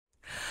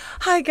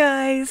Hi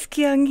guys,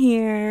 Kyung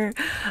here.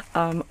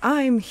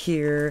 I'm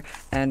here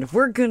and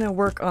we're gonna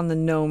work on the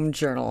gnome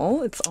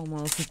journal. It's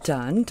almost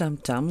done. Dum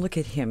dum, look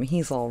at him.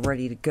 He's all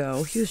ready to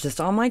go. He was just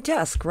on my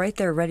desk right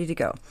there ready to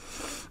go.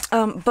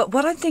 But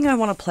what I think I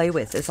want to play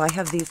with is I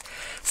have these.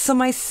 So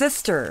my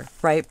sister,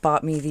 right,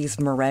 bought me these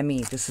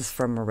Maremi. This is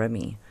from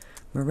Maremi.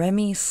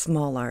 Maremi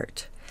Small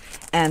Art.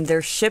 And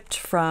they're shipped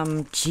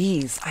from,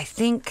 geez, I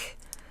think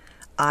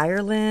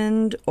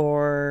Ireland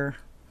or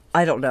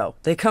I don't know.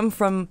 They come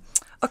from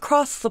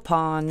across the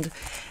pond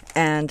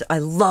and I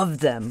love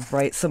them,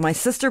 right? So my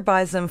sister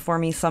buys them for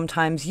me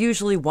sometimes,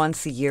 usually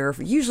once a year,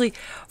 usually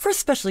for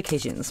special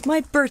occasions,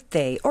 my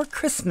birthday or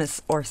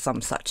Christmas or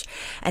some such.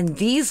 And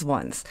these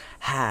ones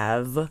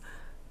have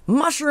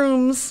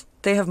mushrooms.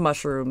 They have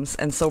mushrooms.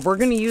 And so we're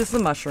going to use the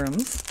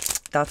mushrooms.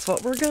 That's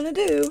what we're going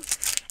to do.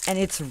 And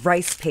it's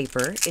rice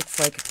paper. It's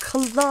like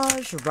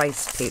collage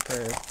rice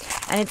paper.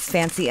 And it's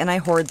fancy and I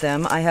hoard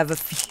them. I have a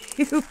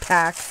few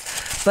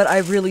packs, but I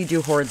really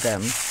do hoard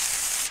them.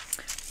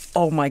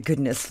 Oh my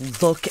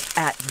goodness, look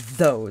at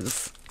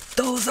those.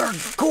 Those are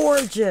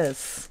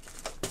gorgeous.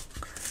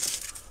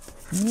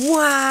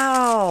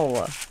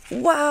 Wow.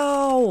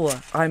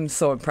 Wow. I'm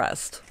so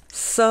impressed.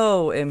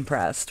 So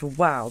impressed.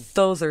 Wow,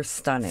 those are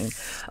stunning.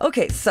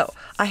 Okay, so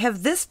I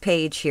have this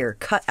page here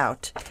cut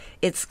out.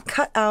 It's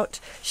cut out,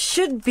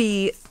 should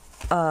be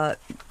the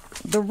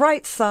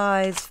right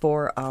size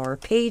for our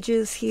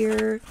pages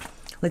here.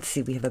 Let's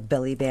see, we have a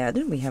belly band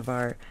and we have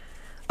our,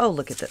 oh,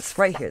 look at this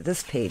right here,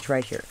 this page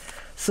right here.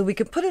 So we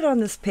could put it on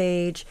this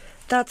page.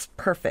 That's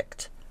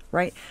perfect,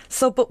 right?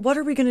 So, but what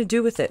are we going to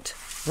do with it,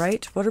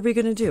 right? What are we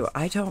going to do?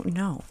 I don't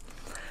know.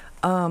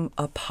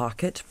 A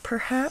pocket,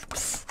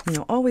 perhaps? You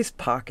know, always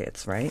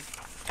pockets, right?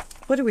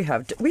 What do we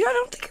have? I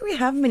don't think we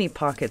have many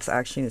pockets,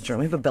 actually, in the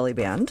journal. We have a belly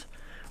band,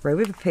 right?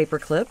 We have a paper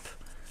clip,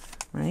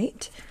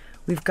 right?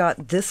 We've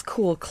got this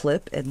cool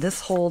clip, and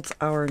this holds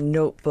our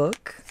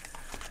notebook.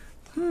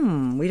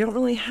 We don't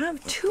really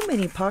have too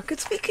many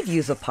pockets. We could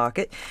use a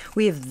pocket.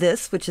 We have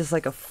this, which is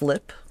like a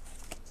flip,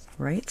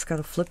 right? It's got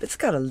a flip. It's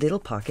got a little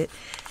pocket.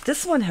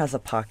 This one has a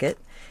pocket.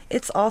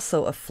 It's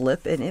also a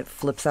flip, and it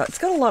flips out. It's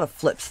got a lot of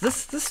flips.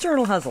 This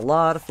journal has a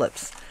lot of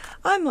flips.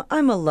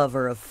 I'm a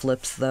lover of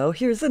flips, though.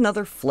 Here's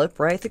another flip,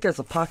 right? I think there's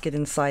a pocket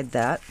inside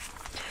that.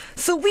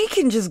 So we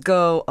can just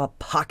go a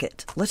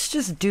pocket. Let's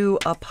just do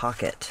a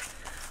pocket,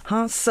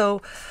 huh?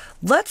 So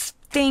let's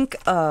think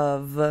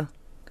of...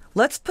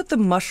 Let's put the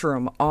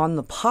mushroom on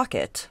the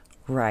pocket,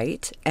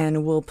 right?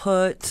 And we'll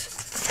put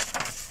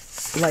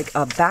like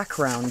a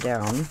background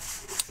down.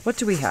 What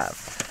do we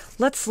have?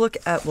 Let's look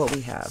at what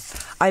we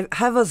have. I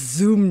have us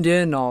zoomed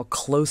in all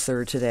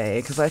closer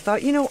today because I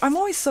thought, you know, I'm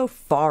always so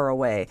far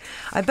away.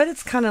 I bet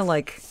it's kind of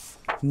like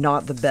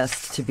not the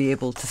best to be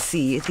able to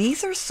see.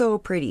 These are so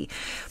pretty.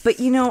 But,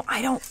 you know,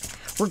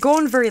 we're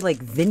going very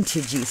like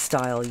vintagey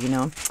style, you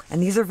know?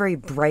 And these are very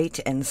bright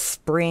and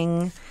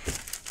spring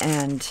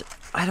and...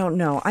 I don't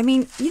know. I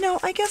mean, you know,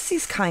 I guess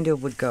these kind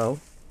of would go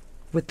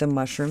with the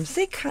mushrooms.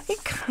 It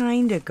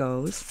kind of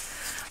goes.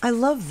 I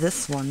love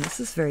this one.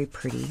 This is very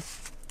pretty.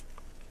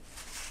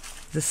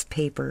 This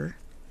paper.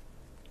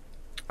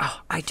 Oh,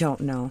 I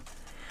don't know.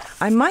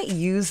 I might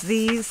use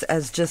these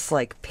as just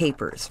like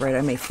papers, right?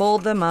 I may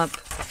fold them up,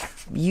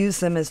 use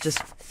them as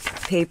just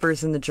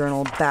papers in the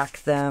journal,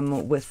 back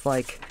them with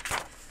like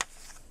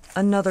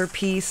another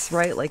piece,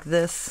 right? Like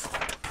this,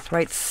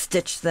 right?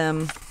 Stitch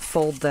them.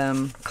 Fold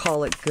them,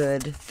 call it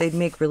good. They'd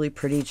make really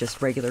pretty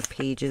just regular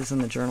pages in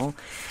the journal.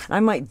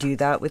 I might do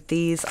that with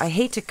these. I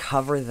hate to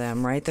cover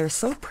them, right? They're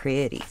so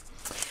pretty.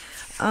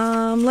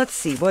 Let's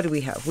see, what do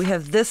we have? We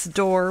have this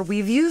door.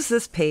 We've used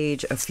this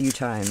page a few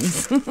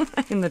times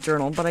in the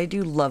journal, but I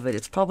do love it.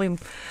 It's probably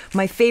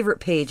my favorite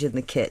page in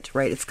the kit,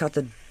 right? It's got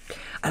the,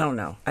 I don't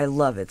know, I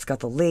love it. It's got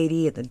the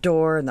lady and the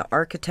door and the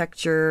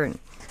architecture. And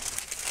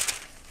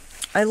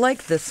I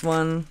like this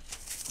one.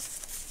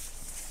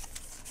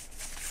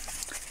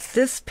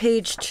 This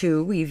page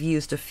too, we've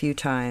used a few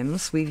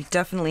times. We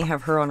definitely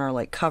have her on our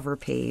like cover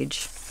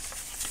page.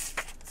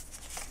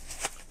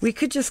 We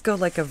could just go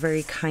like a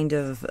very kind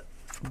of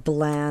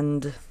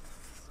bland,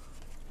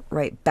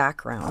 right,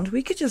 background.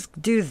 We could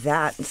just do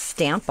that and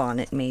stamp on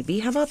it maybe.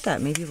 How about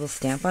that? Maybe we'll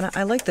stamp on it.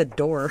 I like the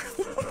door.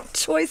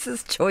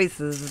 Choices.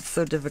 It's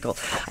so difficult.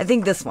 I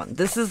think this one.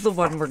 This is the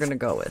one we're going to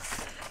go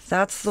with.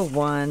 That's the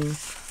one.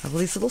 I have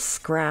these little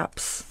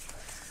scraps.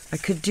 I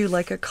could do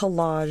like a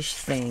collage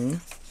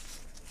thing.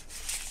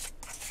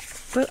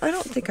 But I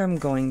don't think I'm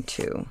going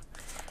to.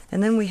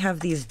 And then we have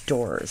these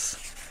doors.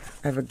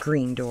 I have a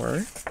green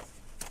door,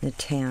 a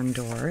tan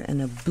door, and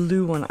a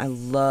blue one. I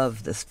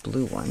love this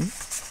blue one.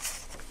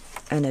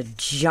 And a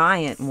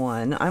giant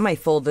one. I might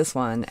fold this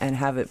one and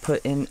have it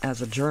put in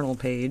as a journal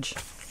page.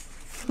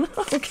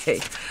 Okay,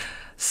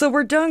 so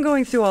we're done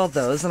going through all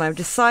those, and I've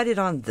decided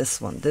on this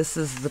one. This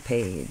is the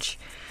page.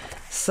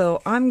 So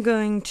I'm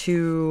going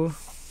to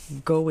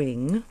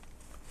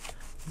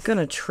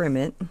trim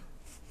it.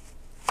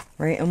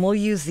 Right, and we'll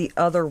use the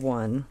other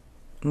one,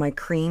 my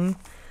cream,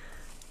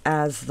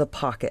 as the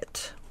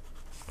pocket.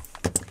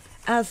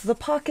 as the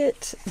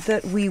pocket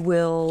that we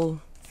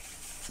will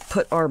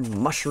put our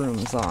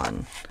mushrooms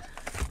on.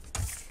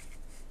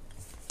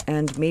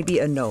 And maybe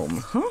a gnome.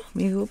 Huh?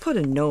 Maybe we'll put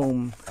a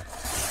gnome.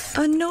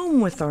 A gnome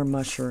with our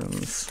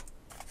mushrooms.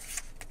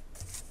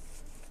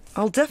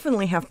 I'll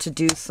definitely have to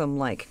do some,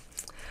 like,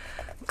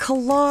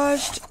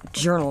 collaged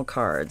journal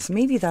cards.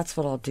 Maybe that's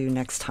what I'll do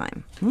next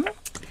time.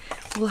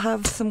 We'll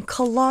have some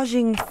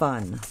collaging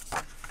fun.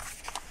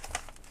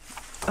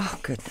 Oh,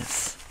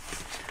 goodness.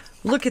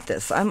 Look at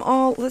this.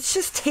 Let's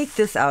just take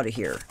this out of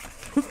here.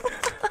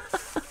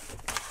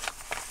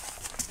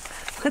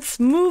 Let's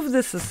move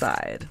this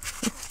aside.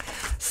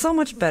 So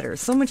much better,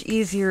 so much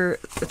easier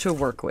to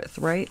work with,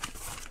 right?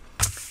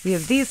 We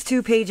have these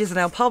 2 pages, and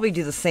I'll probably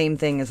do the same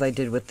thing as I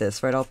did with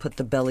this, right? I'll put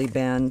the belly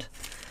band.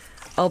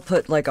 I'll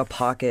put like a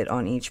pocket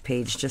on each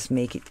page, just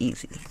make it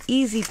easy.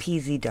 Easy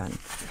peasy done.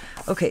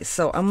 Okay,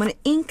 so I'm going to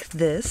ink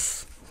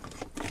this.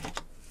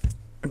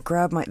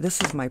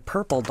 This is my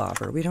purple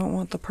dauber. We don't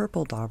want the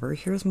purple dauber.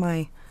 Here's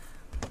my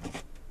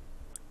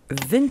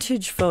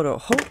vintage photo.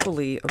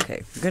 Hopefully,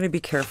 okay, I'm going to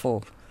be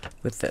careful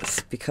with this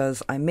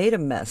because I made a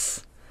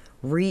mess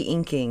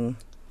re-inking.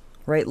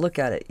 Right, look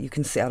at it. You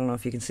can see, I don't know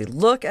if you can see.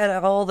 Look at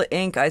all the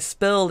ink I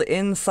spilled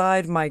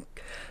inside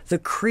the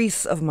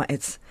crease of my,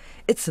 it's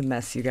a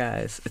mess, you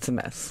guys. It's a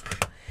mess.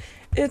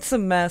 It's a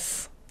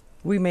mess.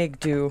 We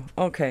make do.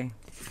 Okay.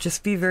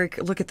 Just be very,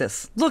 look at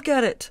this. Look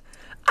at it.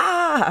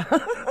 Ah!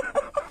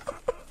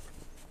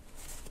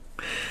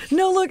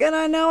 No, look,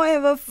 and now I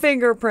have a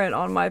fingerprint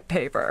on my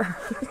paper.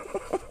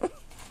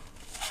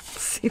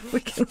 See if we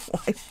can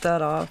wipe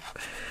that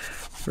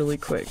off really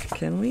quick.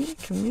 Can we?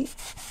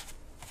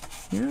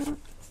 Yeah,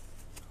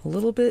 a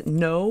little bit.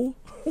 No.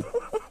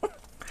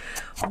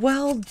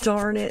 Well,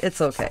 darn it. It's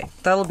okay.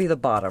 That'll be the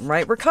bottom,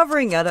 right? We're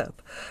covering it up.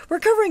 We're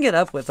covering it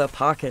up with a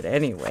pocket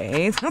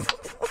anyway.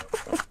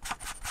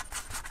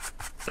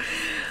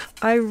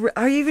 I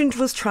even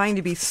was trying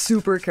to be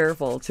super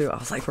careful too. I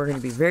was like, we're going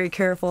to be very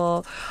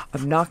careful.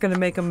 I'm not going to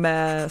make a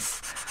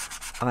mess.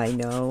 I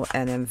know,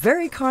 and I'm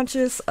very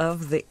conscious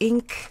of the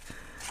ink.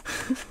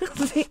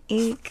 The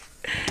ink.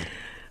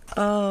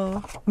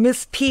 Oh,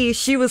 Miss P,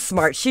 she was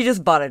smart. She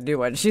just bought a new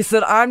one. She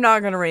said, I'm not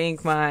going to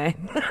re-ink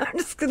mine. I'm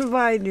just going to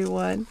buy a new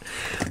one.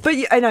 But,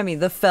 and I mean,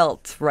 the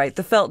felt, right?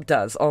 The felt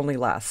does only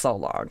last so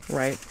long,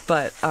 right?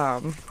 But,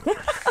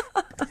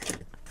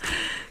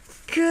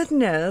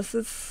 goodness,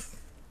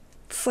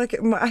 it's like,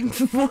 I'm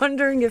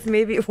wondering if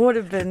maybe it would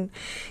have been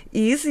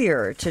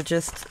easier to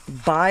just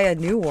buy a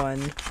new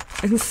one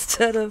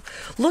instead of,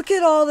 look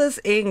at all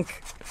this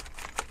ink.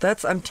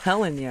 I'm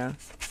telling you.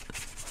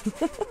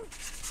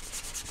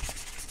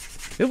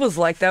 It was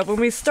like that when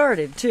we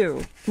started,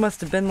 too.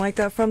 Must have been like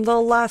that from the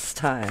last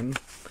time.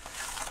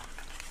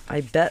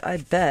 I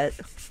bet.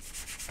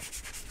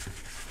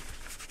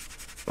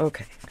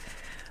 Okay.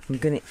 I'm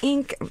gonna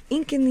ink. I'm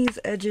inking these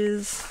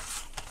edges.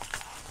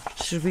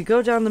 Should we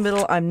go down the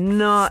middle? I'm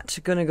not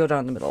gonna go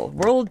down the middle.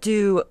 We'll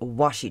do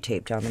washi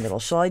tape down the middle.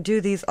 Shall I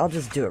do these? I'll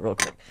just do it real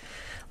quick.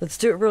 Let's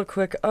do it real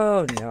quick.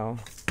 Oh, no.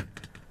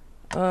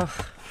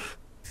 Ugh.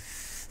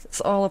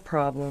 It's all a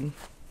problem.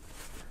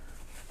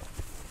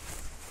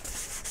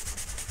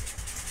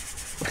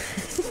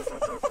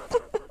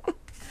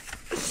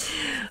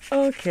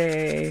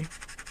 Okay,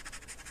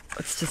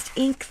 let's just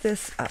ink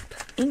this up.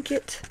 Ink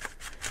it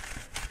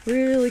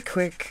really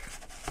quick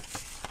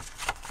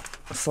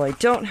so I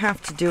don't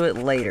have to do it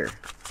later.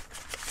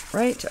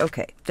 Right?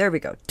 Okay, there we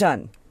go.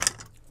 Done.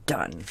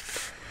 Done.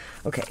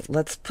 Okay,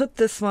 let's put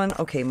this one.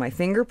 Okay, my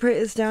fingerprint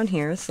is down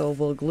here, so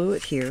we'll glue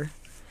it here.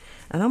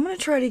 And I'm going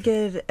to try to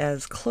get it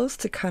as close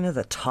to kind of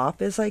the top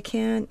as I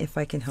can, if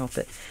I can help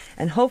it.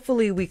 And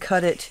hopefully we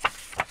cut it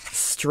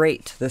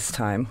straight this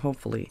time,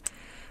 hopefully.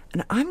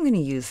 And I'm going to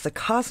use the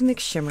Cosmic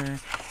Shimmer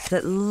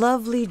that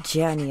lovely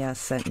Jania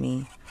sent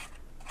me.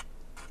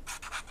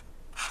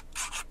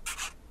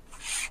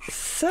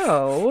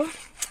 So,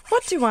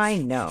 what do I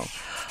know?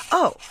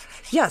 Oh,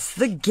 yes,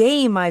 the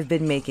game I've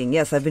been making.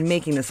 Yes, I've been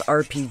making this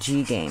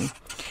RPG game.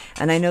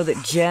 And I know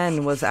that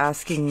Jen was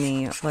asking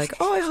me, like,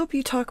 oh, I hope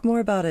you talk more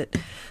about it.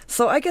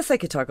 So I guess I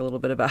could talk a little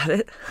bit about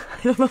it.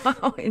 I don't know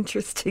how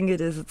interesting it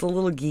is. It's a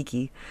little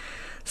geeky.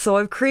 So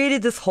I've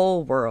created this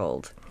whole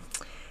world.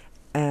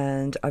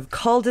 And I've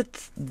called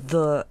it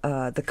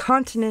the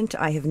continent.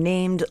 I have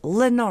named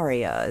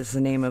Lenaria is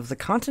the name of the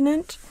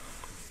continent.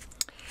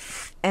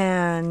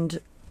 And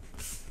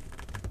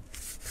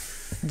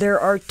there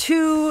are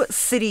 2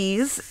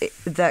 cities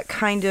that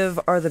kind of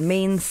are the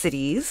main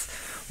cities.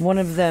 One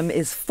of them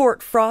is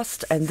Fort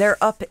Frost, and they're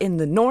up in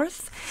the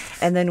north.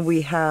 And then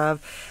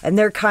and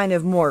they're kind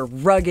of more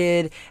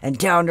rugged and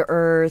down to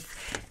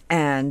earth.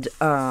 And,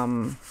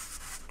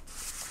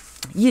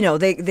 you know,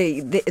 they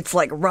it's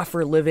like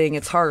rougher living.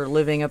 It's harder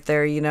living up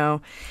there, you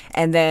know.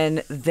 And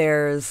then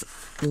there's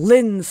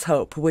Lynn's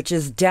Hope, which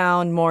is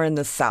down more in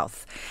the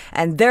south.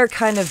 And they're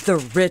kind of the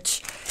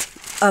rich,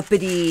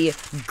 uppity,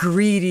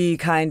 greedy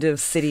kind of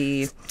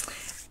city.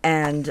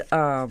 And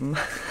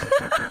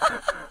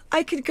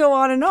I could go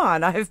on and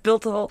on. I've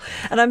built a whole,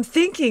 and I'm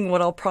thinking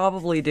what I'll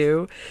probably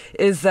do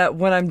is that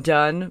when I'm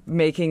done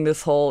making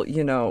this whole,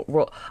 you know,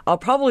 world, I'll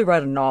probably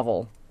write a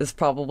novel is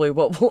probably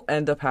what will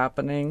end up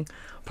happening.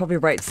 Probably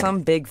write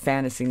some big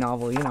fantasy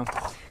novel, you know,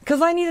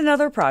 because I need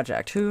another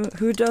project.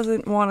 Who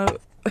doesn't want to,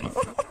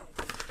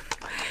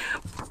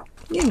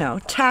 you know,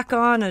 tack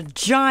on a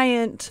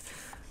giant,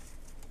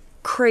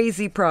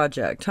 crazy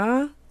project,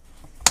 huh?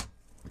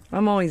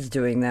 I'm always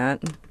doing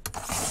that.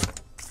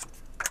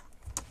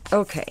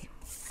 Okay.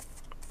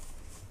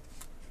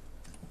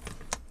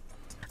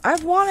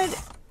 I've wanted,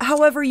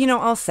 however, you know,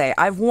 I'll say,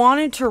 I've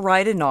wanted to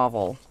write a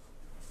novel,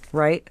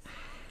 right?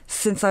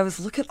 Since I was,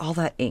 look at all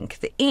that ink.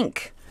 The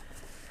ink.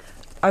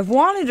 I've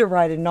wanted to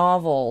write a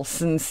novel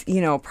since,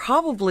 you know,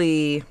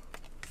 probably,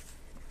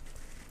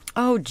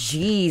 oh,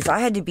 geez, I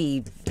had to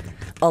be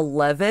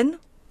 11,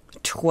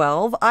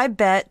 12. I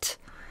bet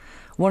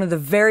one of the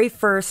very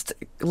first,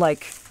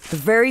 like,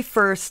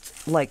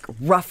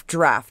 rough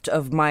draft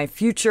of my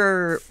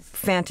future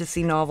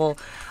fantasy novel,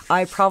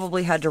 I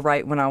probably had to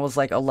write when I was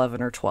like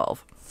 11 or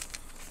 12,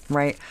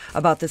 right?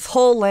 About this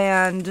whole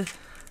land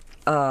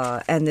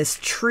and this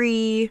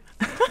tree.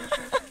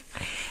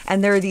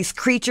 And there are these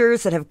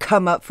creatures that have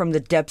come up from the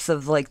depths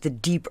of like the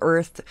deep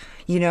earth,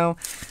 you know,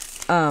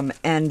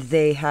 and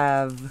they've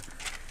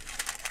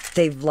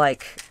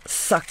like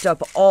sucked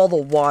up all the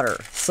water.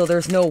 So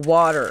there's no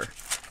water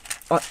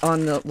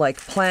on the like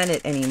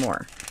planet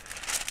anymore.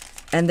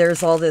 And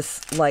there's all this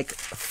like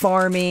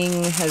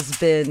farming has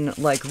been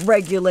like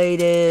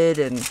regulated,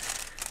 and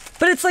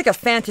but it's like a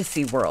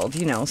fantasy world,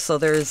 you know, so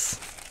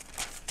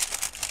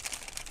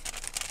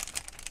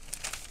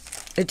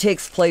it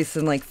takes place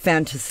in like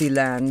fantasy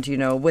land, you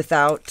know,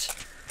 without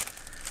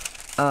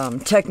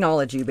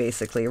technology,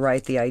 basically,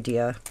 right? The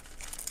idea.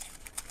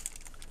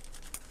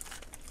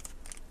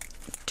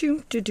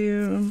 Doom, doom,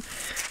 doom.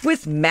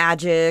 With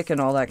magic and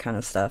all that kind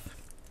of stuff.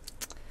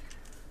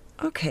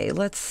 Okay,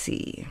 let's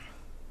see.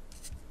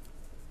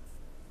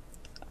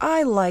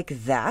 I like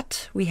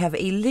that. We have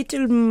a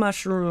little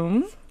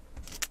mushroom.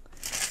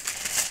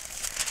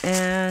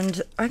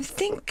 And I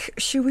think,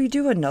 should we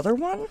do another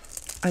one?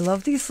 I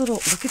love these little,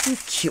 look at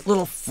these cute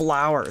little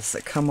flowers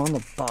that come on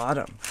the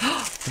bottom.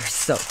 They're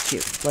so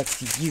cute.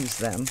 Let's use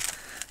them.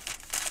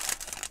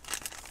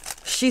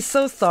 She's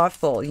so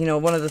thoughtful. You know,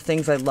 one of the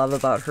things I love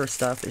about her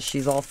stuff is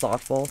she's all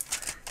thoughtful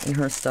in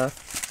her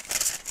stuff.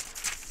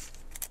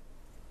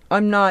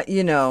 I'm not,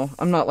 you know,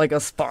 I'm not like a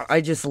spot. I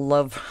just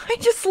love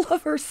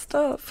her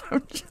stuff.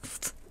 I'm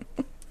just,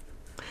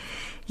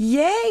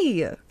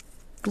 yay!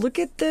 Look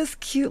at this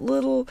cute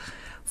little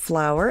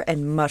flower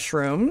and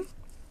mushroom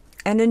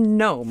and a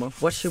gnome.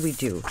 What should we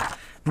do?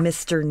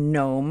 Mr.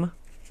 Gnome.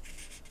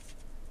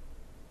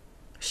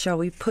 Shall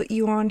we put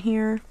you on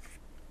here?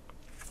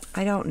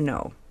 I don't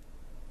know.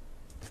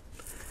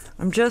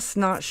 I'm just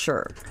not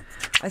sure.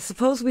 I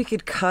suppose we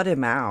could cut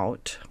him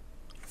out.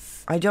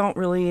 I'm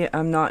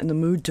not in the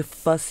mood to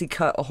fussy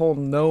cut a whole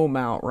gnome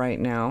out right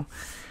now.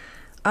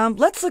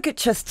 Let's look at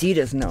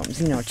Chestita's gnomes.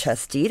 You know,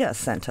 Chestita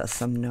sent us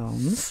some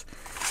gnomes.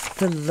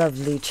 The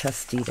lovely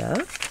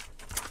Chestita.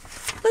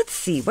 Let's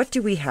see, what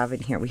do we have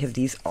in here? We have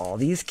these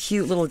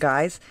cute little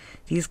guys.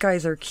 These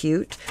guys are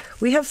cute.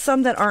 We have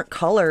some that aren't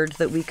colored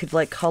that we could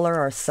like color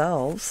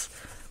ourselves,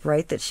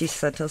 right? That she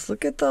sent us.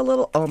 Look at the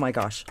little, oh my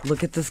gosh,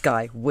 look at this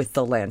guy with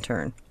the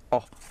lantern.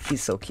 Oh,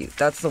 he's so cute.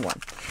 That's the one.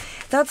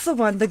 That's the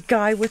one, the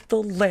guy with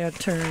the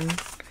lantern.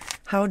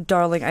 How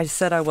darling. I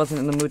said I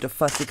wasn't in the mood to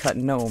fussy cut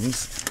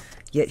gnomes.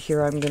 Yet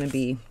here I'm going to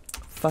be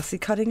fussy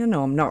cutting a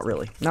gnome. Not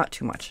really. Not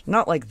too much.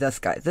 Not like this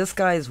guy. This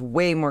guy is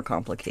way more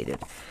complicated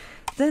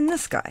than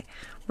this guy.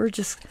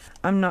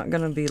 I'm not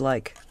going to be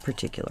like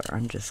particular.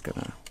 I'm just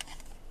going to...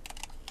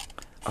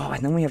 Oh,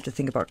 and then we have to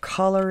think about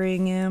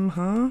coloring him,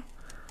 huh?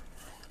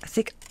 I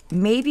think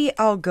maybe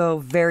I'll go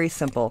very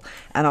simple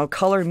and I'll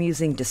color him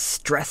using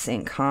distress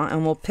ink, huh?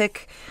 And we'll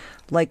pick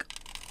like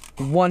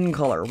one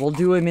color. We'll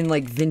do him in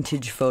like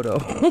vintage photo.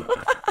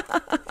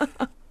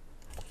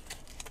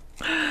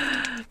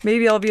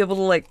 Maybe I'll be able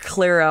to like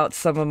clear out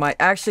some of my...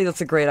 Actually,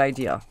 that's a great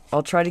idea.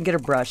 I'll try to get a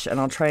brush and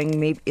I'll try and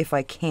maybe, if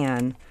I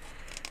can,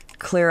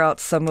 clear out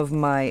some of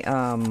my,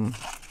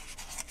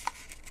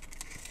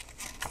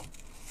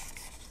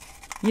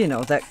 you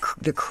know,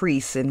 the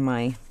crease in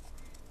my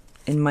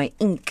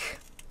ink.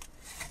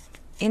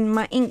 In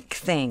my ink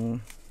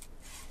thing.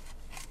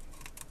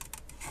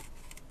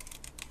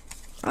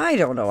 I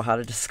don't know how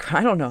to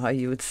describe... I don't know how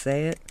you would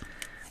say it.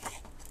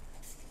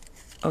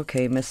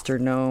 Okay, Mr.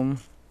 Gnome.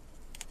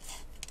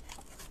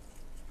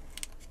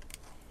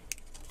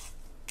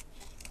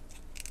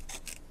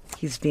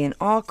 He's being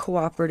all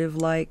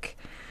cooperative-like,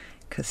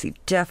 because he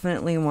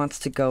definitely wants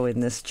to go in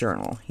this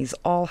journal. He's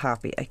all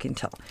happy, I can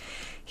tell.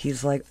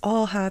 He's like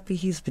all happy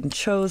he's been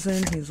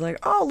chosen. He's like,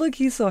 oh, look,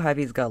 he's so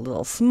happy. He's got a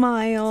little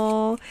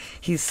smile.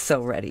 He's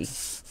so ready.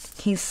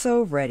 He's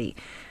so ready.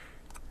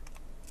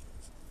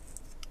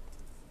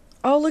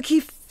 Oh, look, he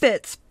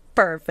fits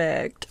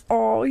Perfect.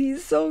 Oh,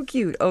 he's so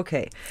cute.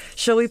 Okay,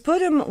 shall we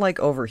put him like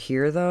over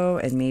here though,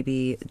 and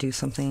maybe do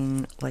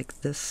something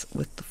like this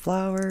with the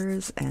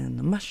flowers and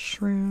the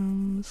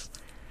mushrooms?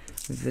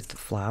 With the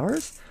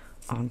flowers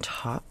on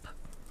top,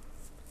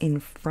 in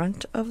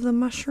front of the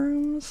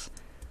mushrooms?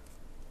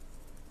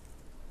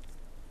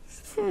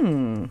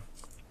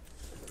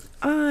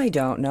 I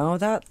don't know.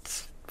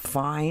 That's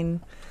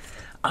fine,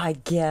 I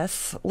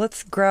guess.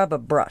 Let's grab a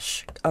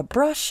brush. A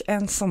brush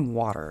and some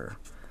water.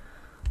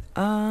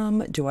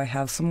 Do I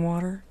have some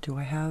water? Do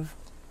I?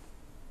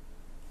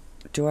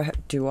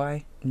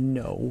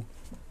 No.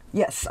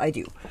 Yes, I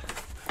do.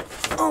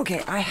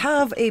 Okay, I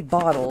have a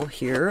bottle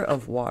here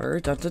of water.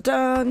 Dun dun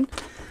dun.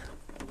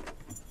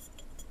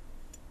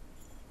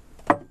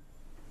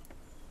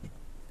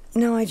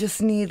 No, I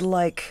just need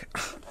like...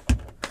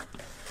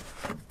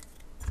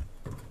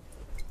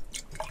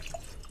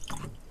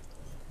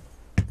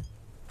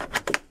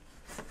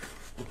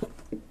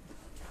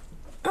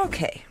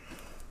 Okay.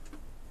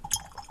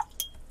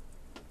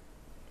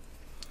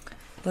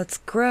 Let's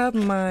grab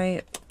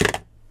my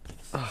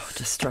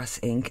distress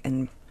ink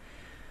and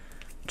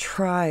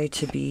try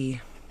to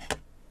be...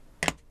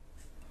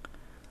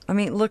 I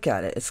mean, look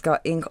at it. It's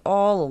got ink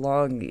all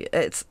along the...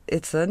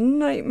 It's a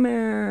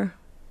nightmare.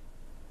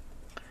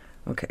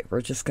 Okay,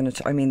 we're just gonna...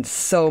 I mean,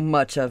 so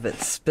much of it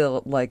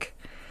spilled, like,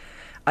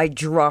 I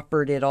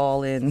droppered it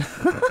all in.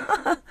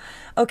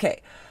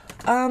 Okay,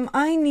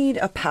 I need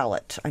a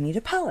palette. I need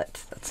a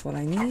palette. That's what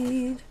I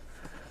need.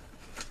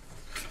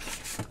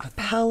 A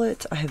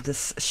palette. I have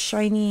this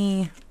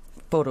shiny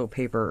photo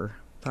paper.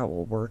 That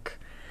will work.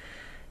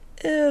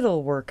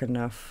 It'll work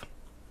enough.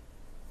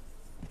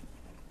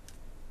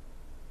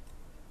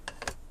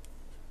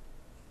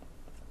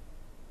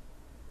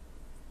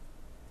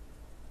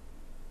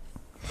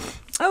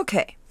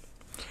 Okay,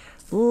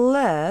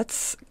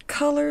 let's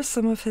color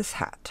some of his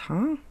hat,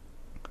 huh?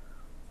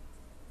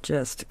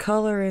 Just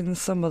color in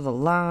some of the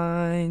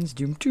lines.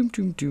 Doom, doom,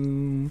 doom,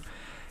 doom.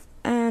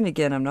 And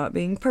again, I'm not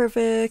being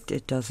perfect.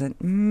 It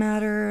doesn't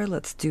matter.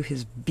 Let's do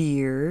his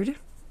beard.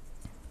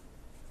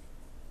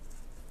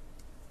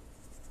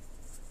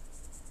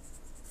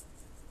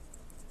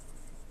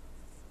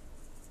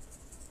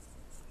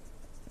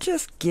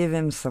 Just give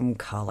him some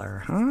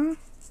color, huh?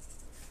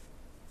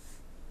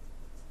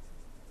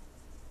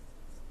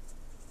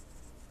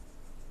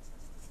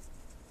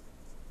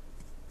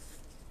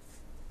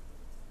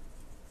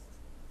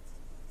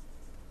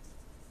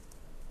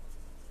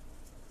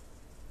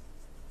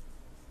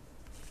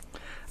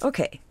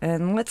 Okay,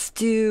 and let's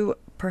do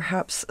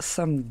perhaps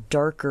some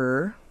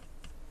darker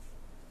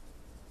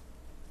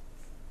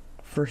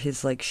for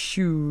his like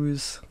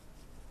shoes,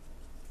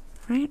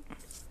 right?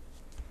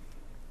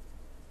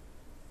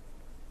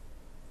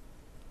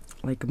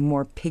 Like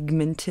more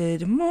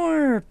pigmented,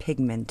 more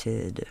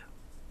pigmented.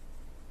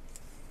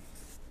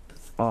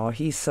 Oh,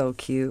 he's so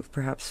cute.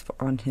 Perhaps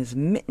on his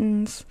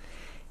mittens,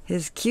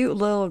 his cute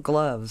little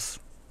gloves.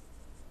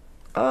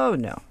 Oh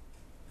no.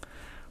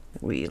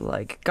 We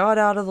like got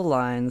out of the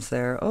lines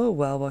there. Oh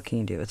well, what can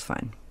you do? It's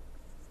fine.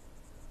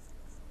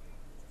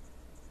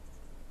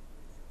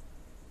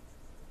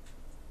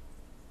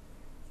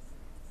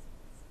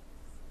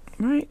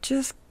 Right,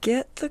 just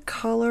get the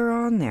color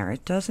on there.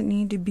 It doesn't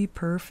need to be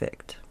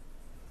perfect.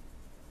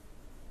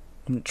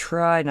 I'm gonna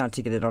try not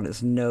to get it on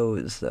his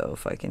nose though,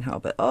 if I can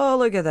help it. Oh,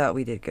 look at that,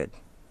 we did good.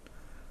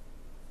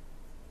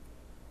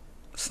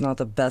 It's not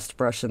the best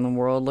brush in the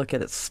world. Look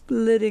at it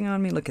splitting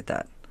on me. Look at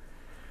that.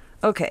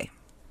 Okay.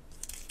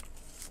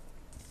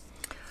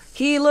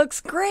 He looks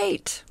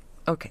great.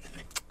 Okay,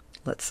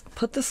 let's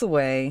put this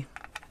away.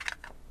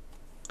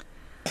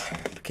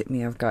 Look at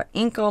me, I've got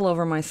ink all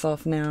over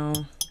myself now.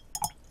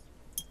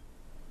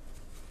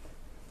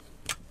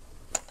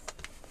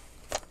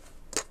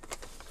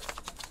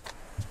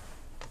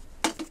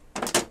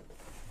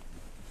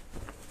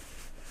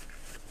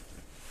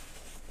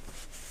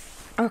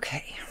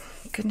 Okay,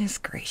 goodness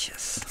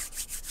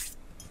gracious.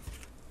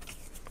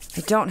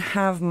 I don't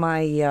have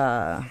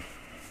my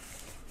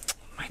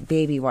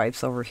baby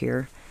wipes over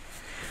here.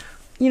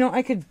 You know,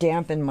 I could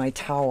dampen my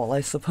towel,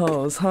 I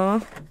suppose, huh?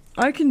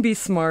 I can be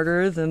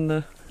smarter than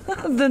the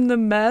than the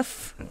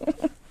mess.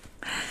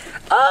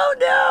 Oh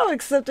no,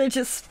 except I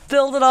just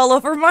spilled it all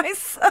over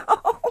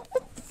myself.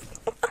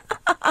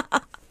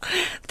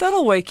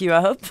 That'll wake you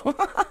up.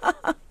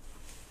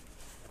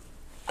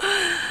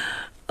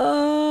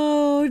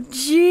 Oh,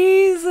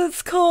 jeez,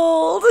 it's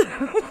cold.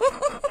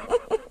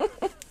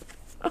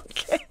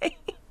 Okay.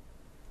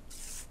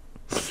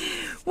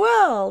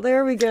 Well,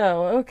 there we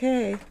go.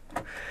 Okay.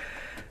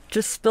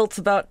 Just spilt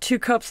about 2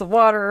 cups of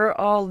water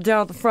all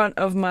down the front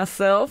of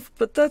myself,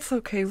 but that's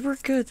okay. We're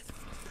good.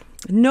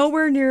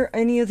 Nowhere near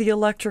any of the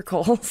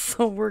electrical,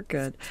 so we're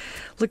good.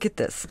 Look at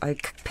this. I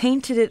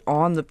painted it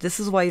on the... This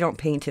is why you don't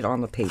paint it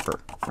on the paper,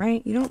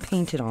 right? You don't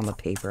paint it on the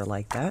paper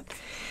like that.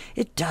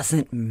 It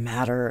doesn't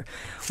matter.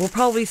 We'll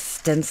probably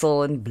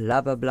stencil and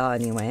blah, blah, blah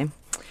anyway.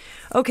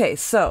 Okay,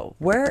 so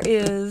where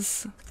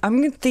is... I'm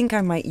going to think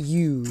I might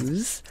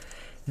use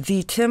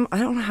the Tim... I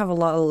don't have a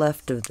lot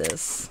left of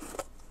this.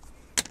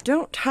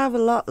 Don't have a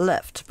lot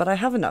left, but I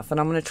have enough, and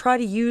I'm going to try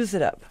to use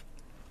it up.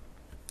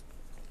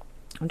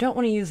 I don't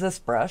want to use this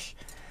brush.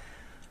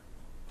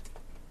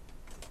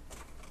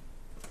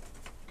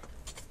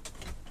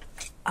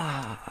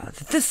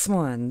 This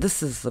one.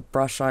 This is the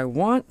brush I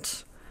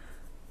want.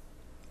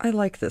 I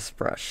like this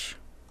brush.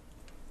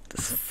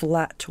 This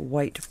flat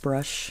white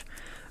brush.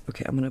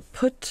 Okay, I'm going to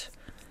put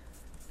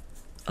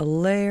a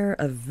layer,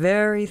 a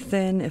very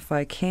thin, if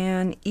I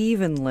can,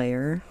 even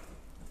layer.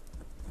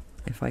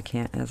 If I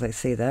can't, as I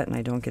say that, and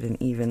I don't get an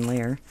even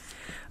layer.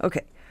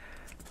 Okay.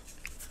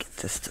 Get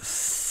this to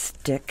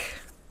stick.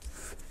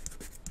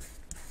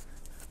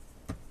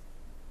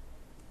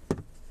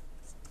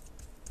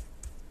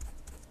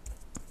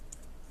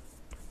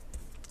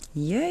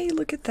 Yay,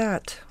 look at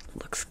that.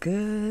 Looks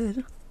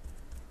good.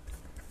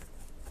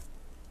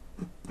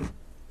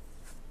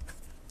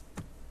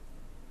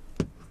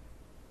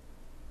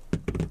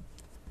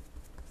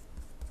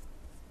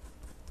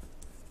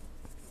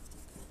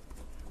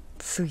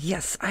 So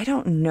yes, I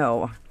don't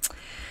know.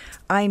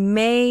 I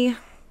may,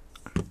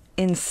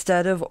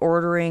 instead of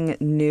ordering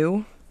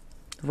new,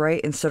 right,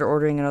 instead of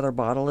ordering another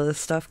bottle of this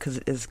stuff, because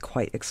it is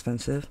quite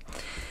expensive,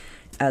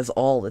 as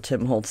all the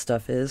Tim Holtz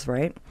stuff is,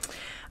 right?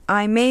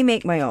 I may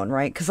make my own,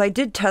 right? Because I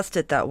did test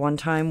it that one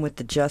time with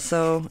the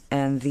gesso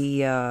and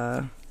the,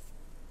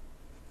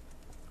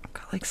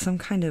 got like some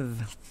kind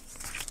of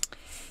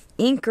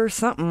ink or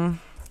something.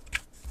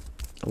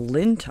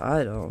 Lint,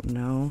 I don't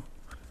know.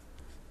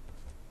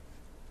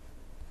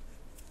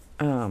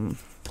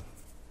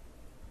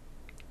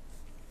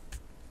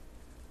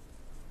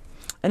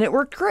 And it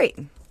worked great.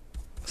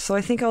 So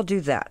I think I'll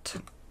do that.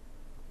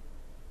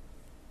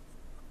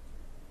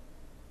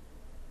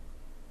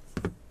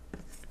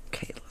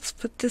 Okay, let's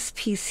put this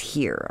piece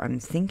here. I'm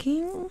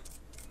thinking.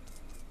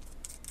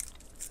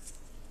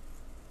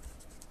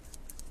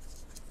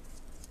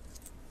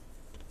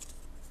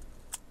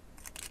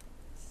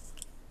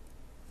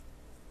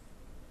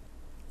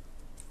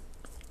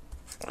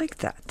 Like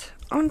that.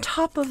 On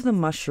top of the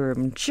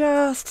mushroom,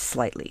 just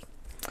slightly.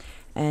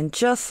 And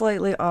just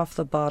slightly off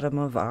the bottom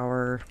of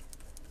our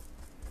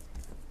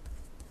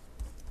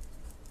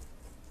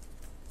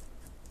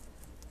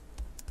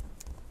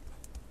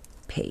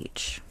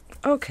page.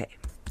 Okay,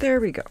 there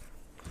we go.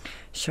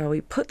 Shall we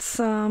put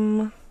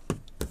some,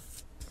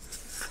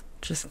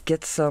 just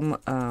get some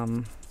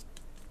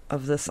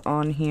of this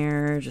on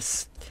here,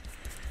 just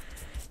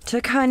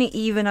to kind of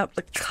even up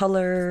the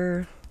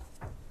color.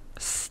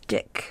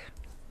 Stick.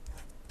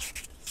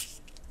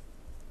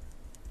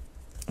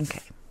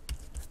 Okay.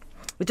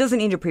 It doesn't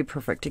need to be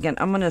perfect. Again,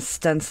 I'm going to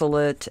stencil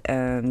it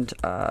and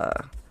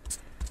I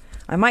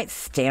might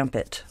stamp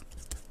it.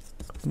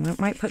 I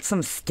might put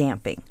some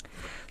stamping.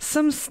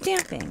 Some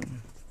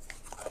stamping.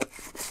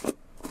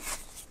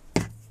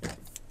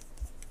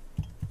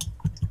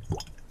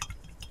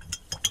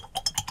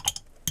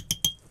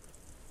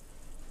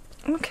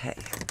 Okay.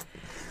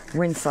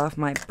 Rinse off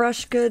my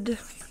brush good.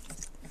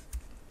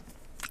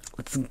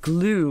 Let's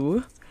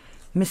glue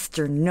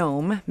Mr.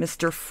 Gnome,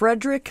 Mr.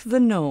 Frederick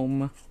the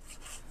Gnome.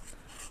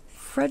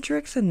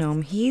 Frederick the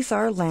Gnome, he's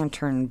our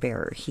lantern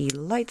bearer. He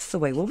lights the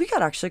way. Well, we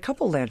got actually a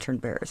couple lantern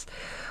bearers.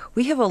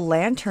 We have a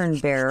lantern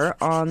bearer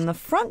on the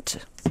front,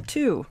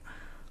 too.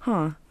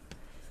 Huh.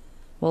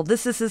 Well,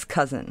 this is his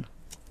cousin,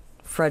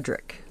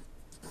 Frederick.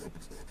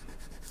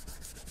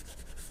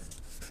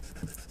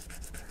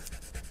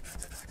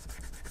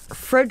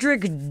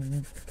 Frederick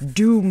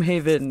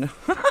Doomhaven.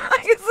 I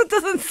guess it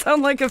doesn't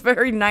sound like a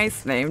very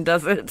nice name,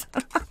 does it?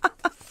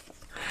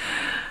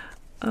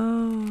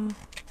 Oh.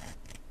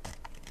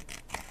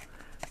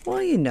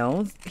 Well, you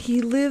know,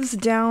 he lives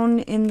down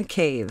in the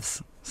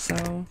caves,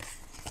 so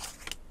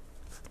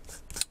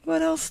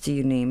what else do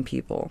you name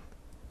people?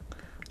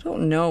 I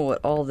don't know what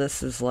all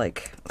this is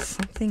like.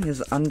 Something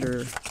is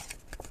under.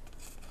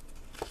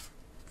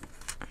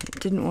 It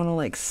didn't want to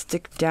like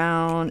stick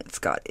down. It's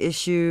got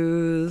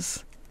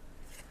issues.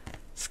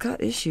 It's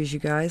got issues, you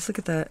guys. Look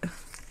at that.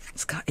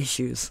 It's got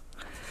issues.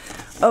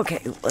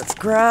 Okay, let's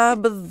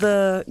grab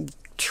the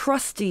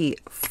trusty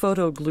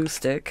photo glue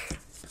stick.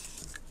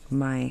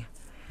 My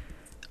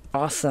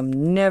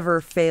awesome,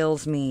 never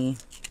fails me.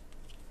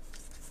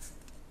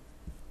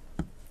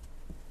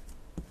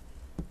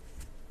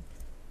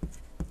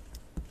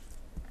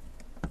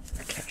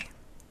 Okay.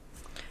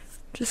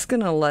 Just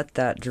gonna let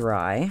that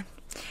dry.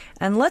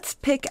 And let's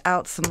pick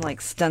out some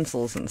like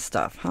stencils and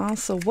stuff, huh?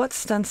 So what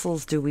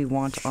stencils do we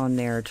want on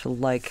there to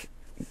like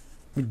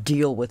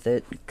deal with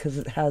it? Because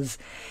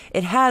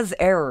it has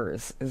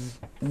errors is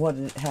what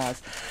it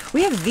has.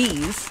 We have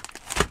these,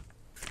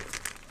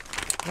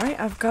 right?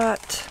 I've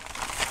got,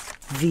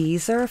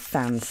 these are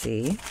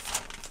fancy.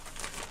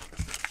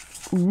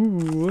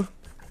 Ooh.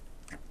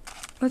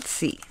 Let's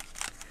see.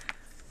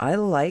 I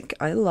like,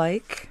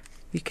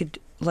 we could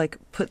like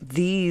put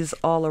these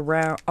all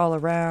around.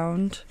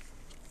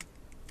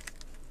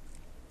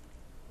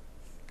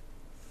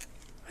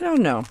 I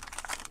don't know.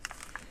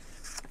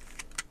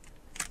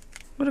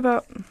 What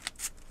about...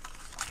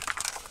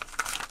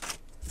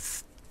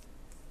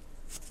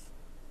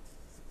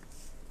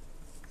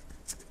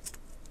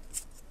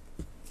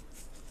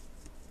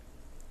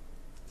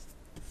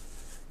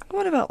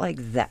 What about like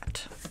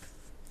that?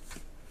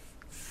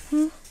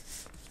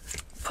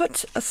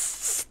 Put a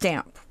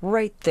stamp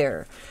right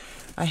there.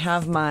 I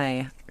have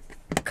my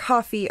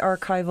coffee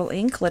archival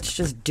ink. Let's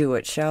just do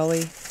it, shall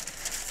we?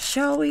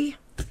 Shall we?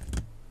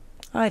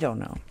 I don't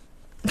know.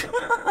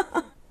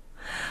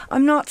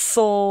 I'm not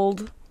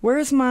sold.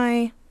 Where's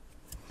my...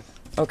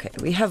 Okay,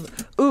 we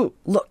have... Ooh,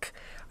 look.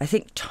 I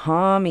think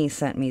Tommy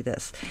sent me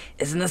this.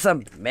 Isn't this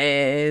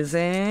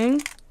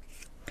amazing?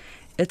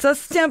 It's a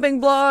stamping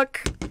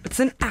block. It's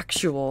an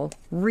actual,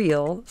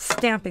 real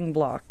stamping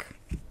block.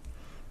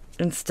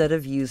 Instead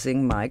of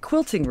using my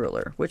quilting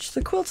ruler, which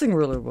the quilting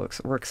ruler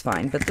works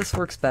fine, but this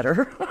works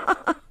better.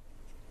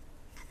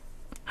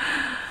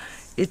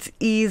 It's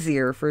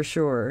easier for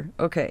sure.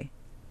 Okay.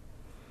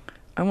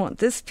 I want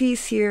this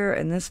piece here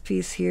and this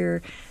piece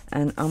here,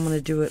 and I'm going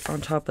to do it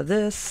on top of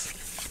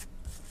this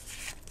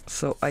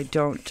so I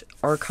don't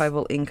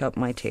archival ink up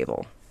my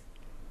table.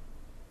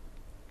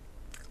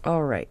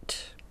 All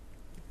right.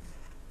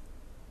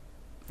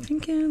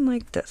 Thinking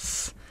like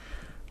this.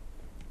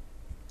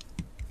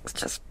 Let's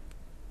just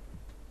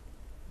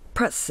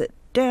press it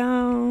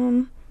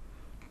down.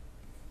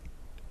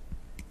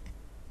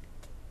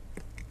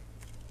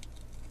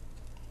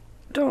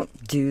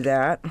 Don't do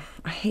that.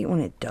 I hate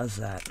when it does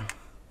that.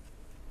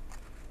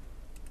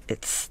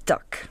 It's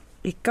stuck.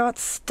 It got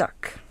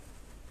stuck.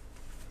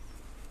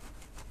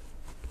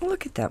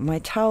 Look at that. My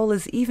towel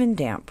is even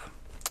damp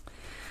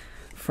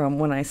from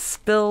when I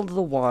spilled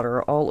the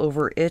water all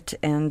over it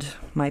and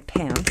my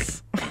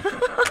pants.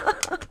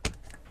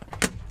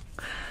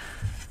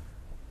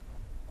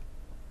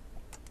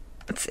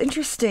 It's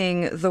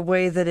interesting the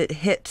way that it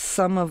hit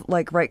some of,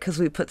 like, right, because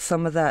we put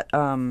some of that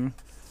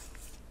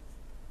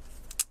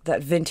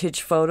that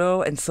vintage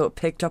photo, and so it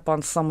picked up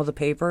on some of the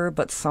paper,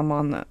 but some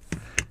on the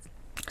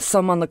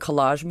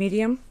collage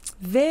medium.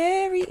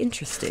 Very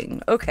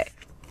interesting. Okay.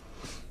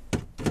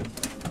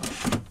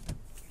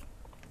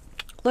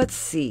 Let's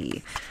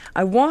see.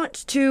 I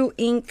want to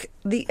ink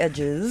the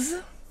edges.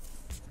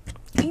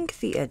 Ink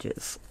the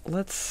edges.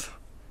 Let's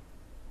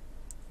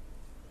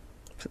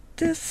put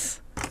this.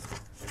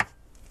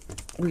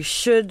 We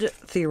should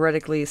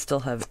theoretically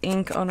still have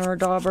ink on our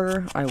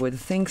dauber. I would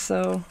think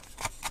so.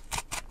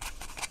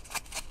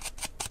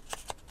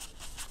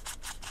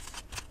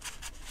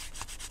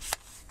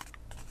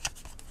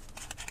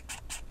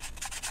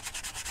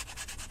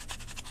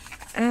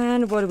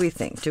 And what do we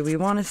think? Do we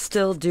want to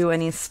still do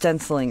any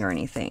stenciling or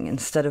anything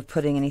instead of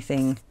putting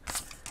anything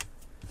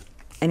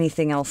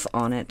else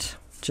on it?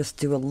 Just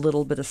do a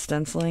little bit of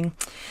stenciling.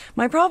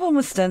 My problem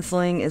with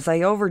stenciling is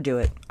I overdo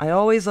it. I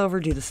always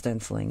overdo the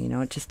stenciling. You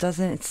know, it just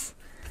doesn't...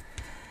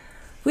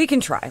 We can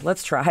try.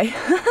 Let's try.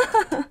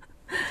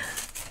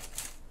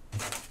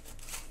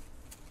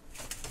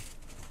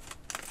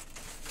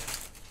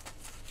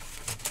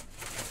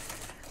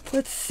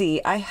 Let's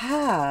see. I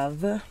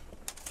have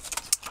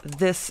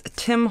this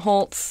Tim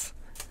Holtz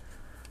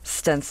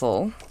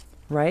stencil,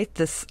 right?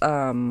 This,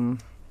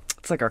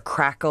 it's like a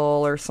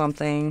crackle or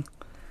something.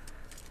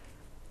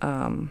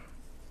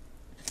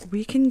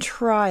 We can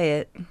try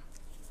it.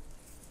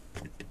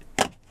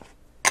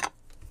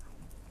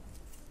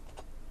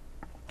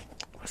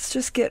 Let's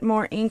just get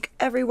more ink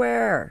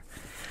everywhere.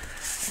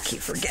 I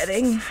keep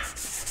forgetting.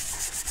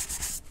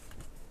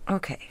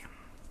 Okay.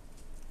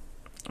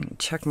 Let me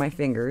check my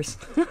fingers.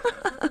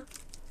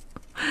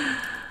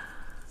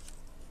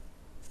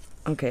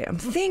 Okay, I'm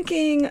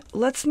thinking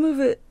let's move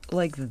it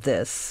like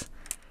this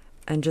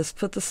and just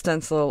put the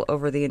stencil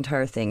over the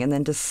entire thing and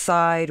then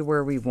decide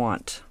where we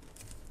want.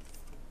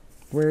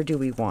 Where do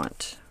we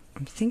want?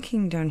 I'm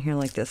thinking down here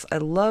like this. I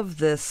love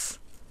this,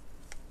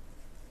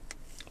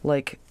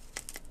 like,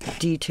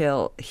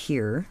 detail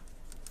here.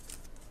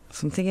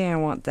 So I'm thinking I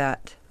want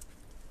that.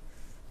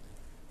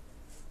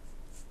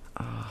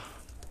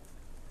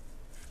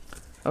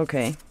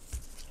 Okay.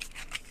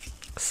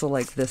 So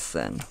like this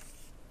then.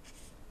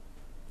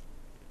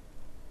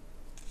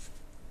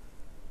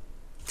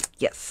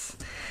 Yes,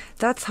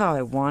 that's how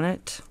I want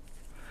it.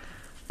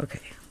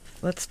 Okay,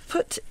 let's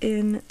put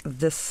in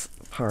this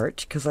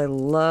part because I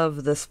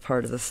love this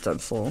part of the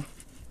stencil.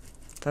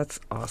 That's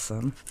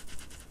awesome.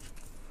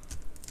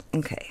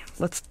 Okay,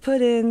 let's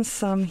put in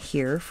some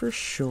here for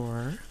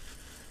sure.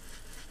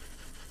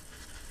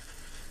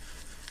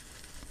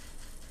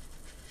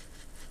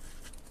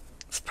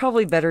 It's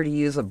probably better to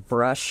use a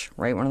brush,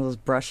 right? One of those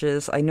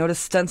brushes. I notice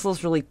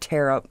stencils really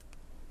tear up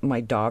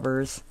my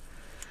daubers.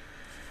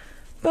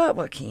 But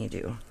what can you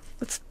do?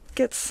 Let's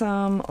get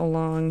some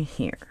along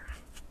here.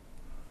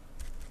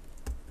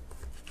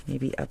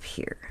 Maybe up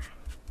here.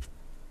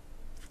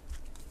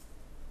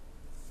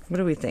 What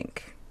do we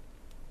think?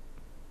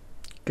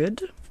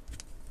 Good?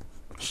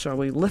 Shall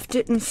we lift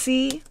it and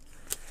see?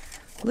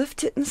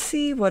 Lift it and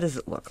see? What does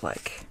it look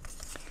like?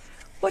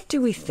 What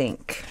do we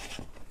think?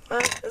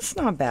 It's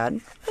not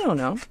bad. I don't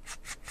know.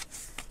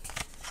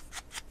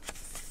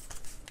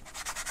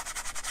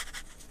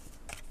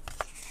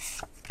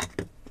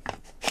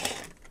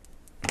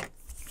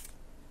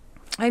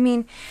 I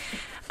mean,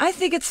 I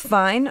think it's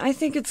fine. I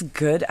think it's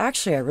good.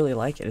 Actually, I really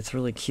like it. It's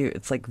really cute.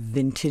 It's like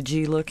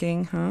vintagey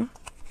looking, huh?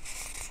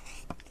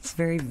 It's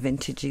very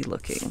vintagey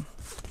looking.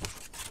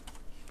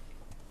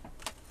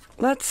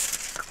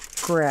 Let's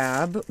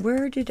grab,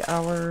 where did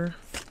our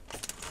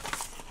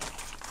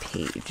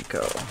page go?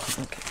 Okay,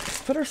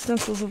 let's put our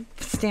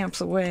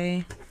stamps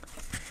away.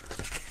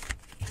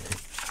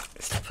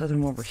 Let's put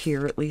them over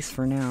here at least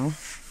for now.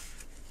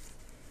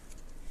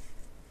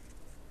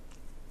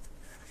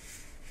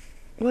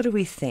 What do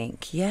we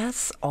think?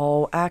 Yes?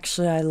 Oh,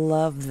 actually, I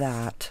love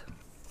that.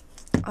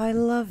 I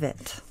love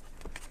it.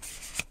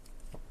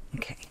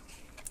 Okay.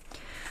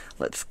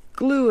 Let's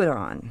glue it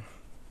on.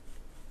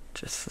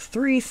 Just the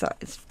 3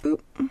 sides.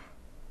 Boop.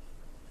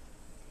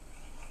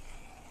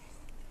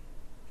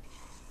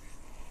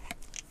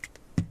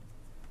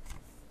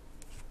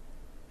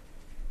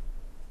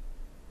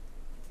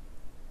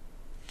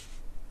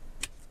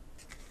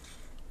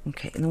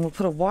 Okay, and then we'll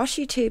put a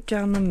washi tape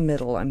down the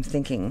middle, I'm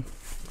thinking.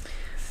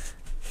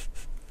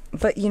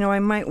 But, you know, I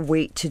might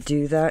wait to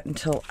do that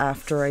until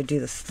after I do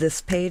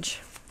this page.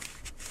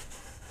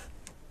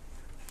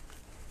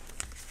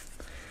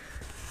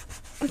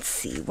 Let's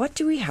see, what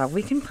do we have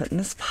we can put in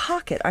this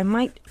pocket? I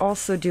might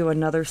also do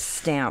another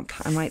stamp.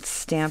 I might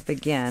stamp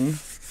again.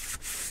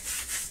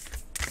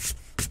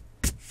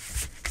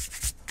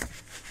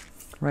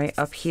 Right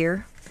up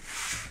here.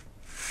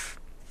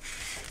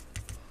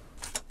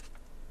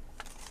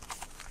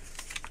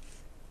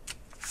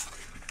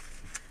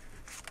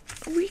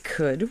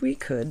 We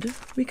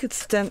could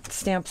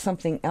stamp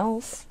something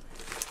else.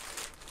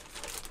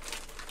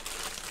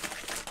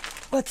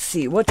 Let's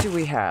see, what do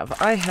we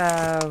have? I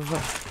have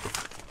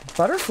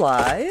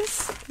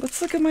butterflies.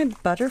 Let's look at my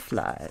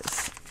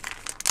butterflies.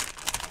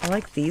 I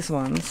like these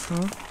ones,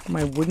 huh?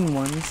 My wooden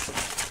ones.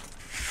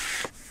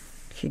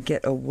 Could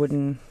get a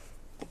wooden...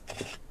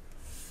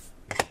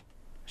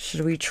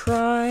 Should we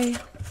try...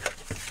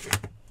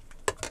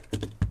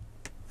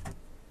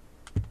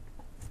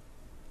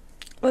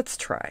 Let's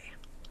try.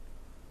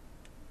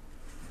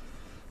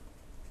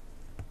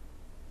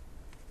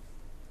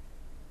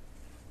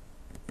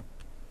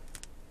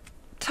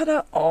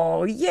 Ta-da!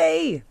 Oh,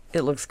 yay!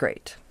 It looks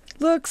great.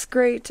 Looks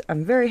great.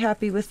 I'm very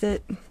happy with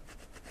it.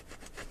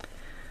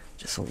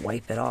 Just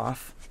wipe it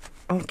off.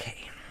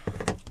 Okay.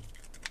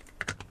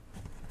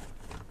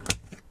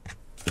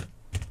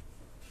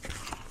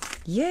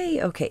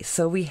 Yay! Okay,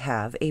 so we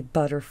have a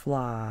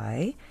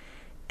butterfly,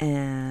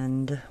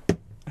 and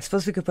I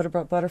suppose we could put a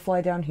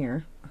butterfly down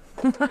here.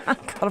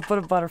 Gotta put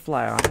a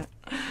butterfly on it.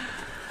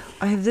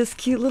 I have this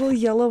cute little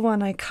yellow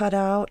one I cut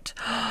out.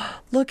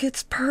 Look,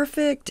 it's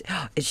perfect.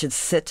 It should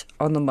sit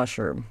on the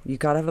mushroom. You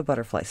gotta have a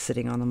butterfly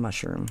sitting on the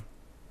mushroom.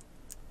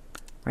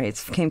 Right,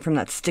 it came from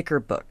that sticker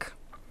book.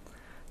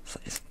 So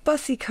I just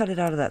fussy cut it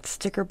out of that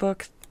sticker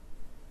book.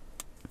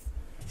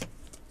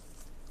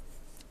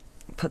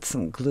 Put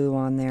some glue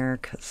on there,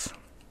 because,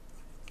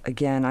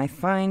 again, I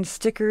find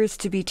stickers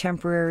to be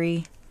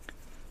temporary.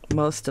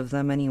 Most of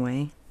them,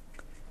 anyway.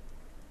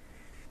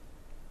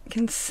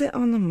 Can sit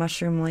on the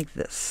mushroom like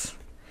this.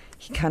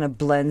 He kind of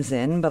blends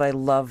in, but I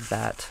love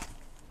that.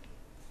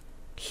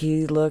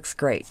 He looks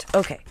great.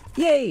 Okay,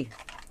 yay!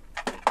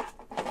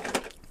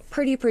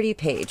 Pretty, pretty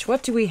page.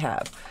 What do we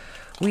have?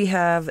 We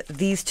have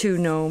these 2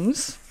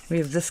 gnomes. We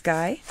have this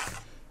guy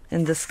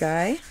and this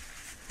guy.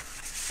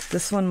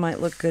 This one might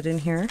look good in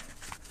here.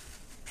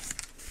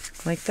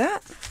 Like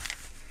that.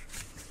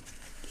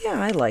 Yeah,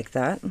 I like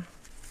that.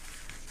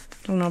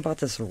 Don't know about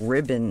this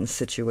ribbon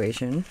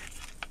situation.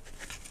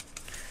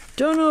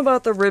 Don't know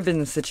about the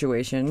ribbon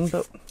situation,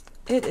 but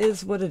it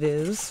is what it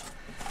is.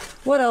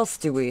 What else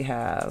do we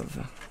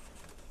have?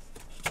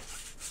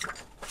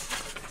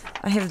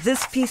 I have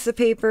this piece of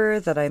paper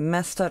that I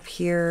messed up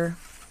here.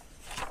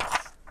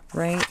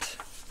 Right?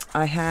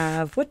 I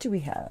have, what do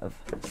we have?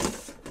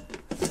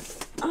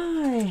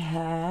 I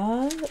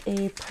have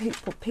a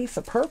piece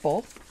of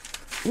purple.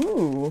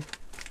 Ooh.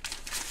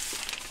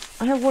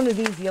 I have one of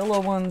these yellow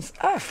ones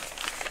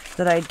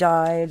that I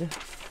dyed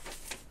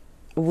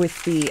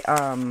with the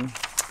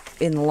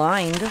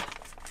inlined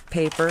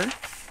paper,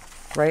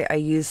 right? I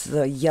used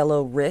the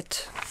yellow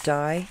RIT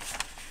dye,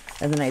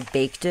 and then I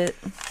baked it,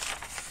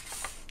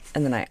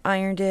 and then I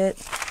ironed it,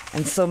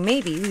 and so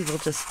maybe we will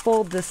just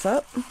fold this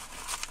up.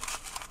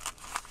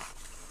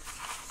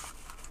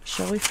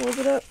 Shall we fold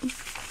it up?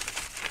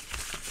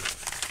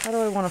 How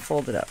do I want to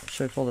fold it up?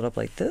 Should I fold it up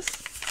like this?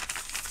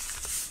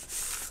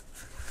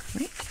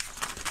 Right?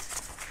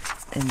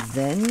 And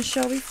then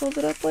shall we fold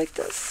it up like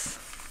this?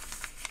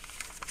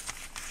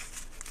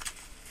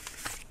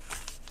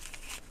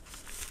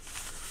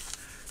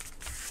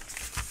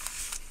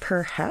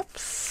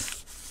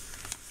 Perhaps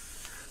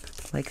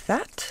like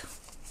that.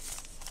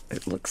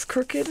 It looks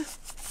crooked.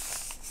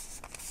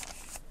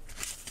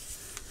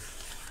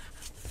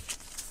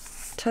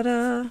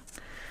 Ta-da!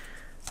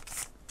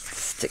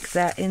 Stick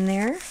that in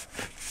there.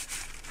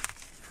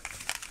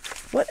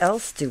 What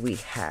else do we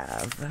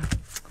have?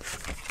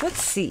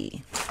 Let's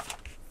see.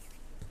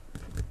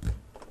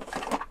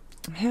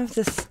 I have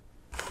this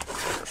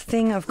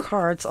thing of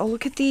cards. Oh,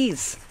 look at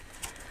these.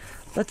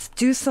 Let's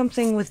do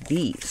something with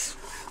these.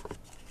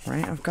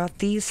 Right, I've got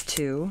these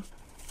two.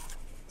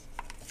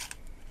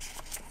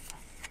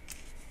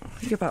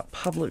 Think about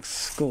public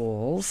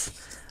schools.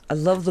 I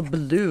love the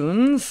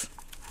balloons.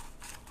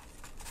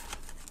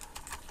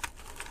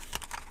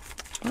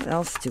 What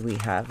else do we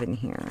have in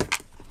here?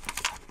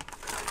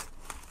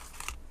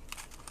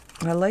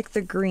 I like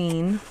the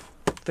green.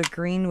 The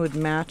green would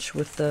match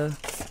with the...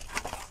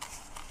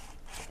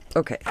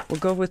 Okay, we'll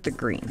go with the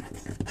green.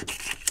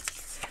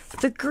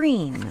 The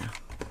green.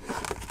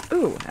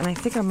 Ooh, and I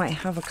think I might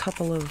have a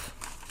couple of...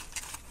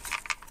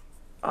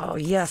 Oh,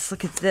 yes,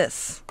 look at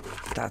this.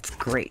 That's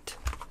great.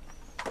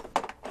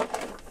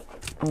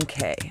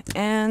 Okay,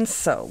 and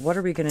so what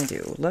are we going to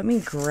do? Let me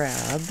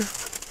grab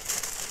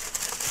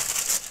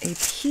a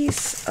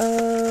piece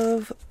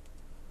of...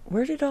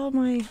 Where did all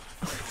my...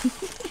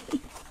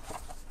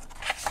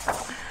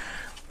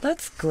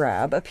 Let's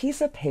grab a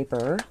piece of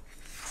paper.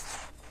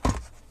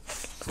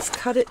 Let's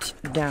cut it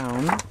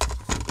down.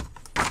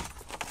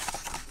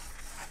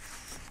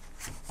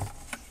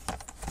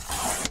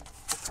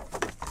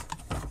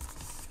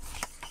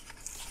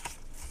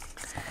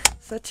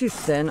 Is that too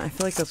thin? I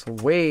feel like that's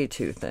way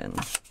too thin.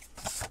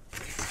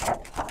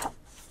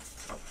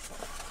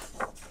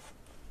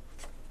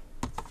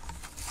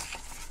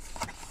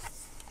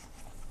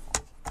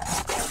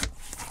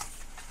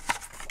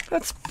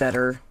 That's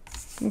better.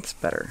 It's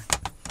better.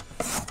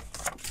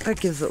 That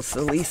gives us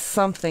at least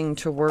something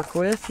to work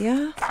with,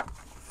 yeah?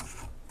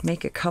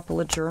 Make a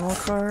couple of journal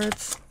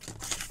cards.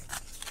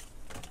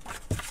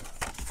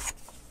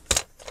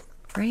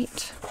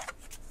 Right?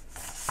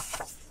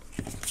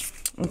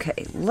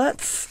 Okay,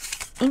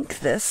 let's ink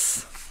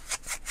this.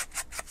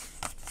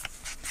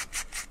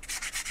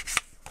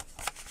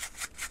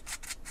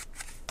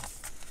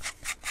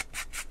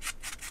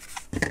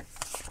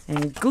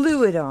 And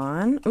glue it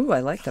on. Ooh, I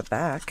like the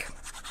back.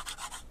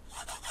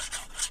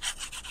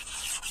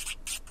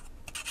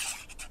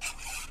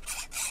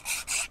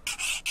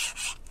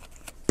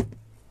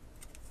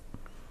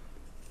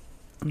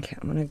 Okay,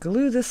 I'm going to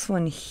glue this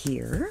one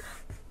here.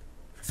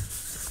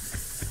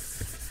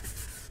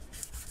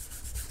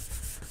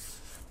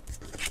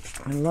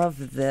 I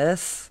love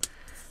this.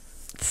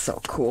 It's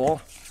so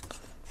cool.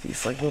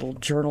 These like little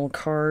journal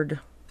card.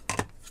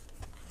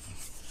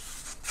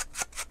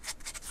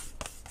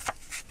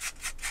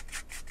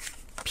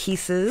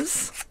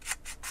 Pieces.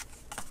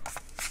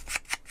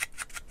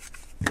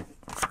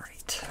 All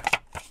right.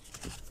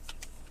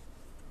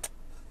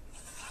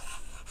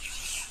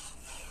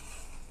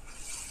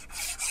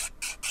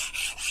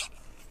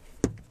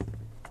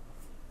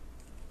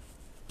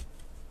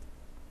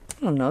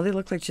 I don't know, they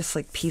look like just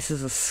like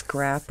pieces of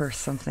scrap or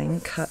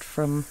something cut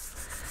from,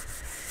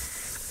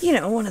 you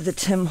know, one of the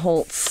Tim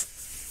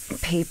Holtz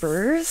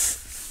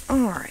papers. All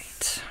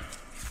right.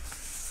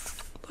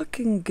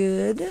 Looking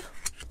good.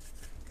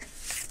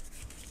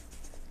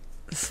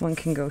 This one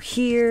can go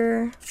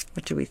here.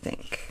 What do we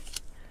think?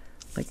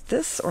 Like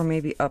this or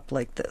maybe up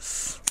like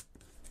this?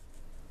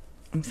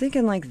 I'm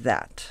thinking like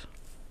that.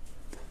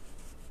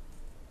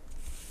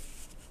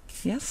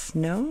 Yes?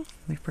 No?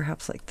 Maybe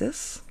perhaps like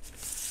this?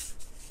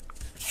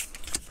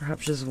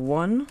 Perhaps just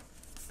one?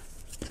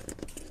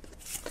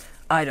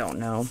 I don't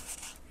know.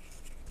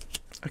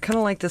 I kind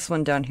of like this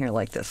one down here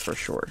like this for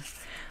sure.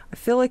 I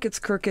feel like it's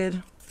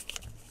crooked.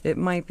 It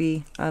might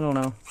be. I don't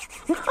know.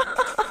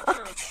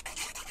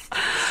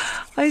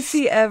 I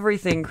see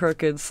everything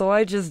crooked, so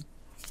I just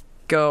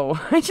go.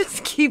 I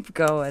just keep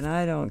going.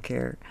 I don't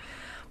care.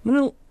 I'm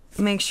going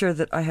to make sure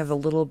that I have a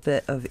little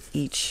bit of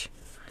each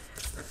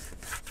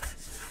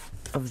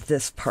of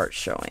this part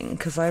showing,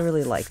 because I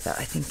really like that.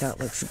 I think that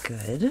looks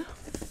good.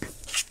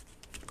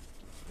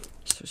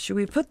 So should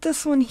we put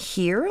this one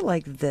here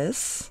like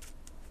this?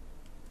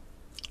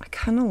 I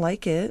kind of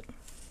like it.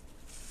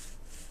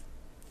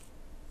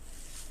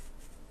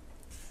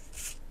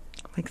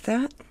 Like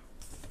that?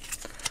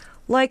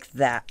 Like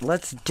that.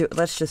 Let's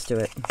just do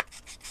it.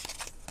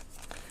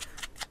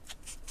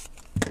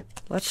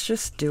 Let's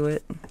just do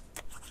it.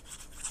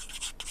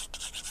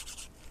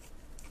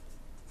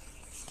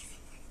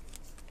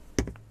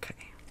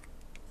 Okay.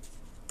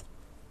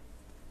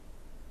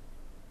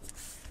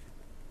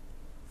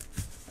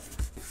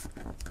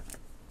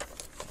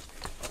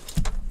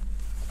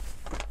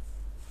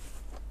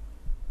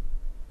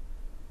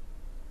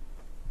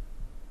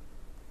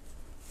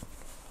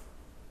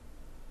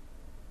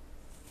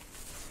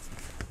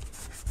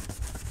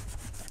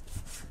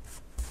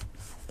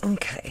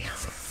 Okay.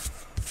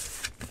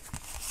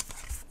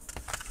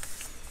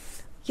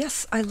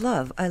 Yes, I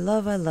love.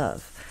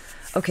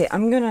 Okay,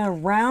 I'm gonna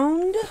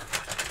round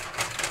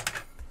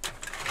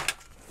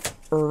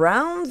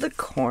the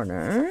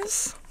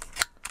corners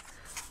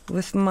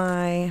with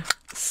my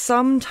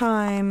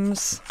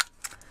sometimes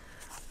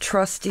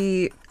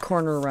trusty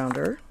corner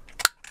rounder.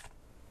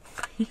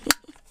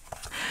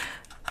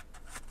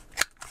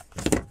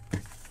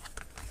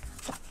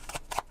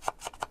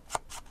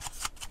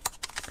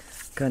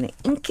 Gonna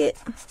ink it.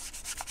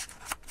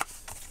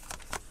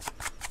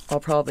 I'll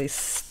probably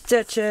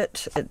stitch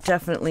it. It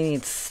definitely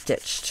needs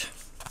stitched,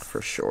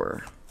 for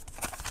sure.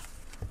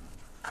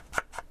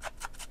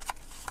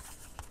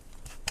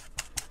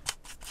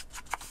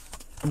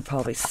 I'll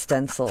probably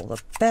stencil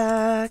the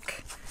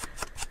back.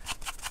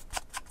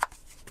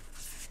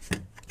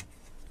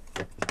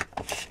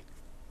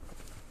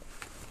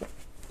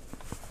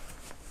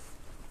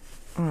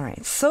 All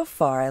right, so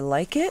far I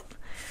like it.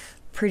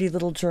 Pretty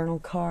little journal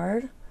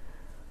card.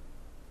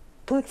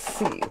 Let's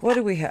see, what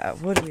do we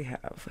have? What do we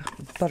have?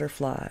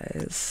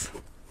 Butterflies.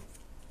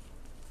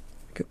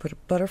 We could put a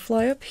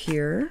butterfly up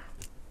here.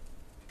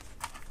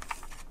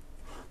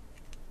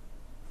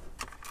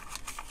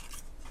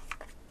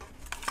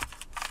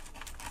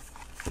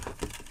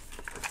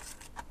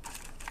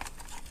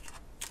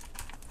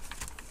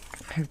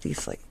 I have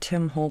these like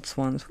Tim Holtz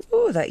ones.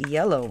 Ooh, that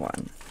yellow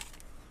one.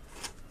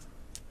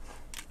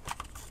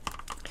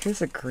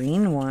 Here's a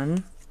green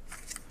one.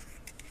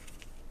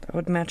 That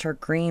would match our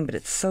green, but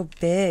it's so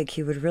big,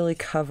 he would really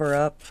cover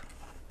up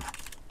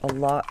a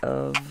lot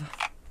of...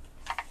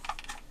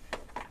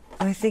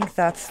 I think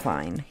that's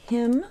fine.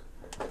 Him.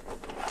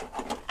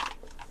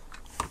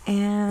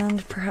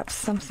 And perhaps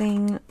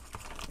something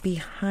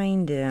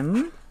behind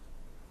him.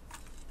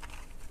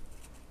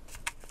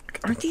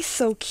 Aren't these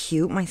so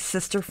cute? My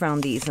sister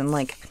found these in,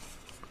 like,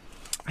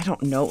 I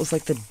don't know, it was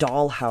like the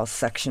dollhouse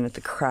section at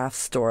the craft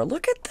store.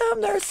 Look at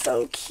them, they're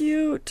so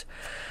cute.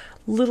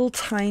 Little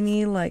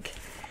tiny, like,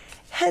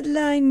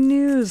 headline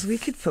news. We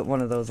could put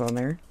one of those on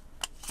there.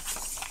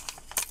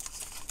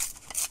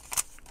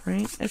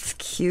 Right? It's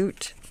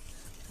cute.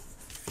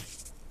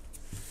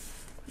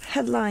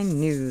 Headline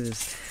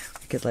news.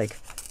 We could, like,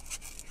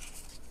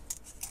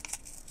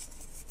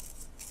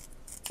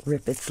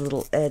 rip its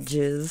little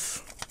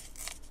edges.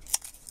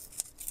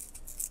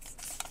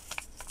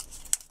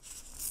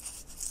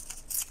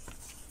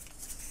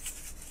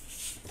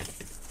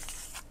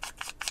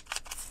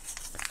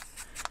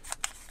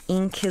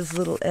 Ink his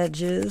little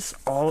edges.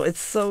 Oh, it's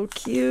so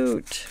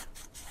cute.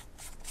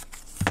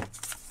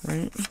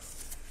 Right?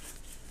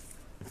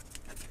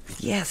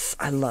 Yes,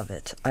 I love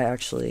it.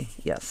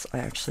 Yes, I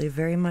actually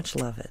very much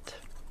love it.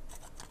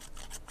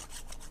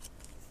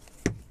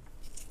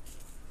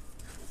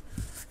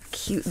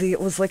 Cute.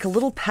 It was like a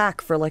little pack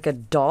for like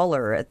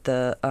 $1 at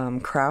the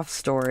craft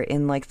store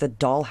in like the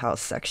dollhouse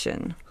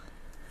section.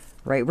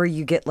 Right? Where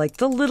you get like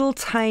the little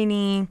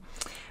tiny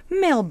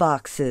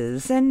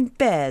mailboxes and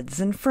beds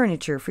and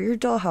furniture for your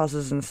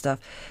dollhouses and stuff.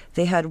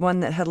 They had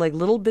one that had like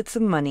little bits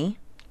of money,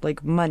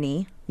 like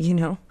money, you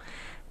know,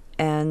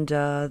 and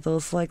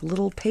those like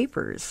little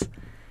papers.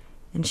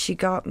 And she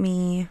got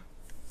me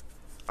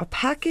a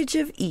package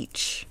of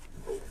each.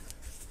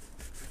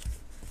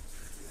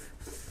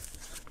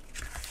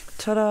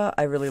 Ta-da!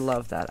 I really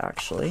love that,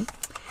 actually.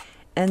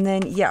 And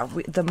then, yeah,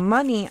 the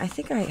money, I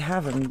think I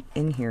have them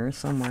in here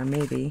somewhere,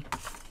 maybe.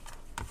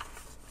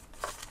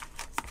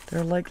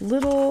 They're like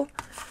little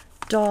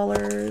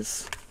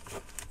dollars.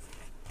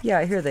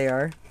 Yeah, here they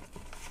are.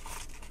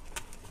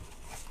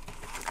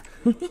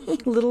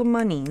 Little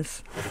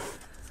monies.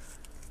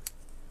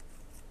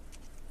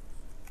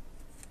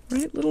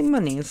 Right, little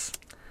monies.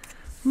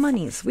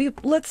 Monies.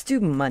 Let's do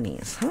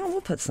monies. Huh?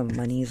 We'll put some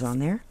monies on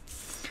there.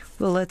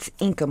 Well, let's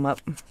ink them up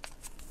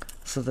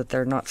so that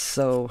they're not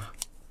so...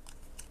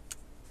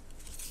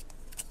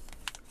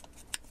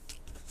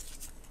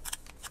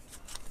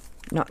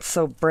 not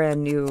so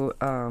brand new,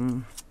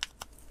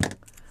 like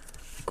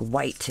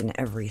white and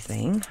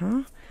everything,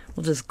 huh?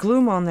 We'll just glue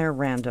them on there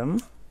random.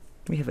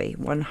 We have a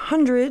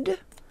 100,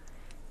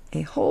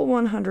 a whole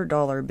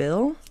 $100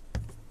 bill.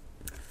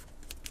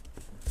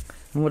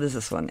 And what is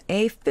this one?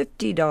 A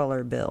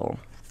 $50 bill.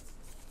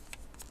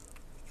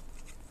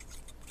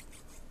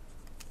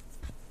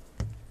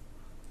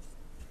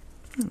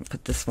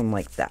 Put this one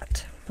like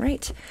that,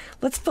 right?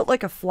 Let's put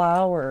like a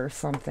flower or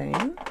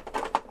something.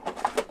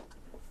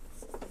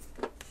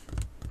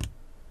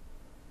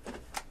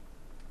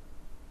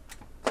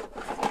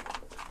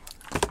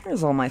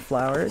 Here's all my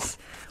flowers.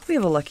 We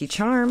have a lucky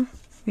charm.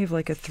 We have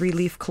like a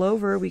 3-leaf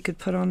clover we could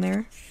put on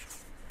there.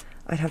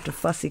 I'd have to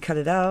fussy cut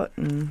it out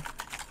and...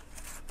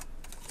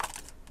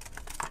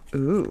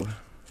 Ooh,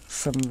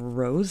 some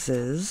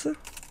roses. A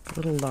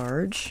little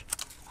large.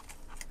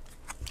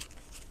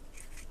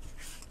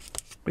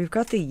 We've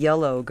got the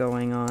yellow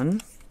going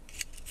on.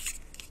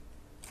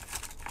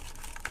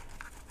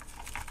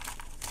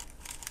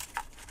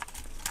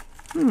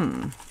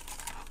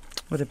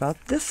 What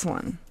about this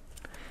one?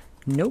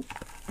 Nope.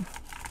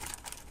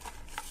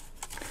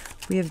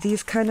 We have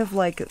these kind of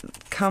like,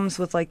 comes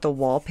with like the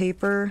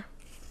wallpaper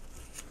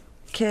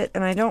kit,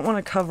 and I don't want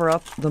to cover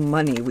up the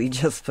money we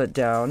just put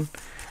down.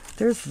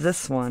 There's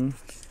this one.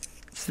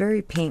 It's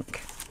very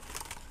pink.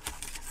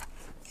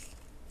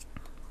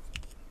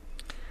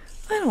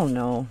 I don't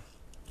know.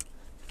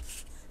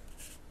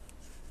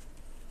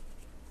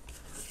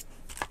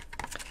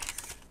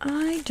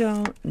 I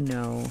don't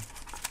know.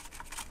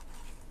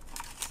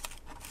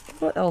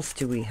 What else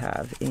do we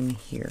have in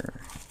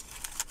here?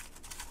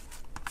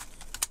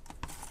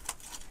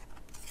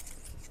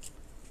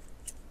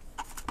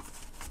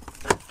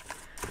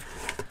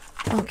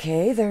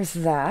 Okay, there's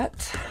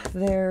that.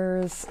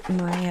 There's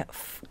my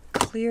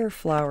clear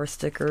flower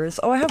stickers.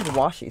 Oh, I have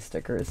washi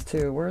stickers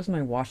too. Where's my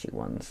washi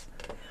ones?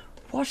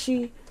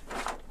 Washi.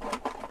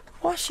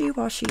 Washi,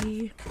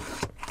 washi.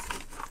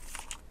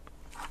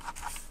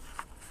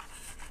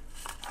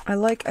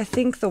 I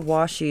think the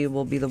washi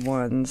will be the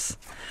ones.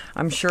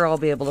 I'm sure I'll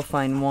be able to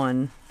find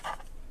one.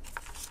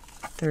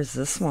 There's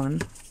this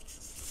one.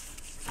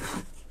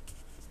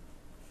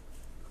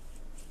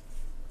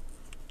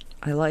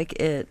 I like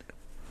it.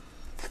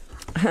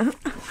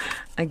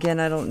 Again,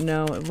 I don't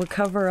know. It would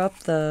cover up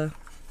the...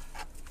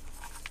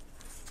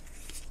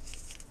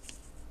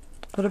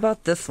 What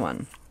about this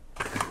one?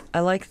 I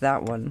like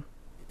that one.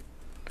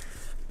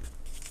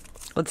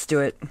 Let's do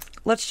it.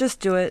 Let's just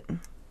do it.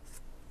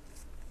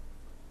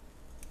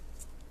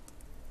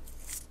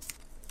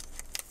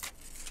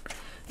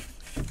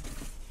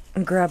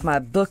 And grab my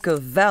book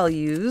of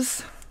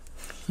values.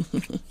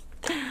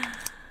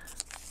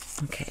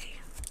 Okay.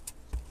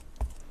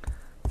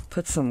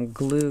 Put some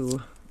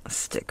glue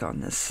stick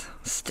on this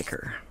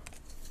sticker.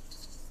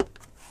 I'm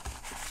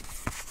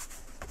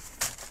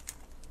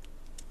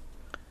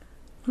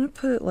gonna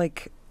put it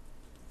like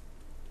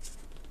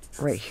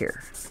right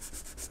here.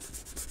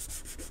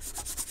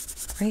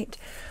 Right?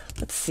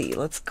 Let's see.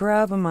 Let's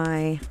grab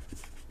my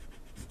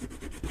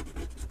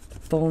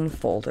bone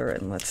folder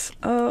and let's...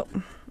 Oh,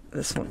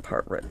 this one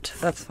part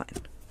ripped. That's fine.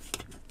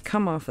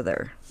 Come off of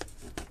there.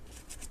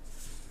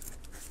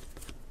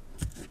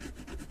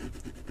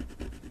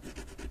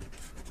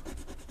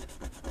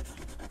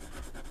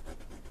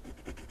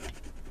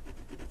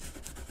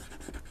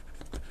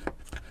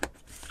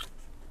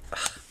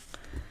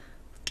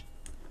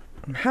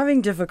 I'm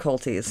having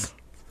difficulties.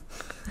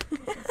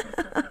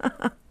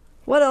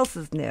 What else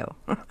is new?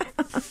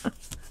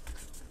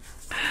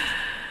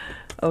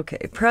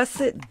 Okay, press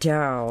it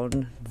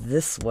down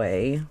this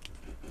way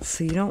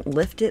so you don't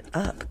lift it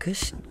up.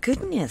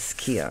 Goodness,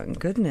 Kyung,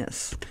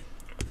 goodness.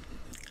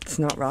 It's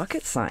not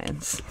rocket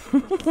science.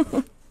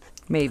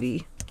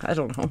 Maybe. I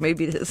don't know.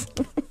 Maybe it is.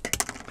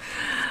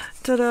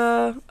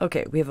 Ta-da!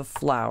 Okay, we have a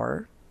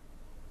flower.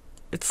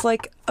 It's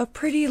like a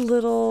pretty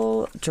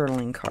little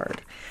journaling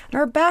card. And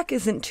our back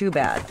isn't too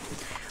bad.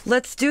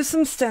 Let's do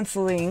some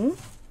stenciling.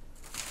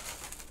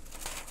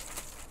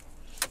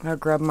 I'll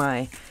grab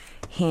my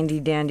handy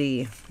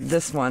dandy,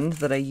 this one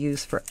that I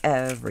use for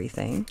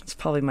everything. It's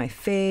probably my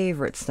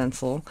favorite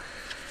stencil,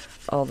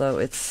 although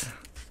it's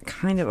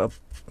kind of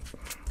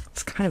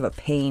a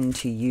pain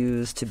to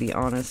use, to be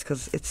honest,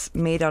 because it's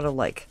made out of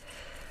like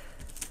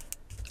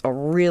a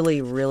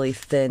really, really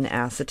thin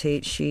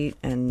acetate sheet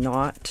and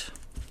not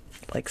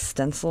like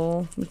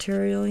stencil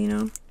material, you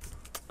know?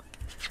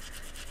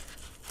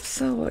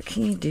 So what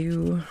can you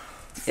do?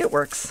 It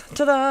works.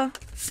 Ta-da!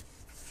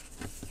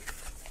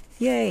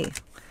 Yay!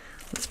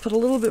 Let's put a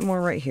little bit more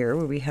right here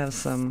where we have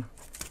some,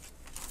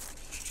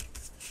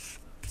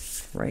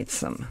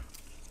 some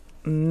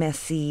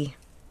messy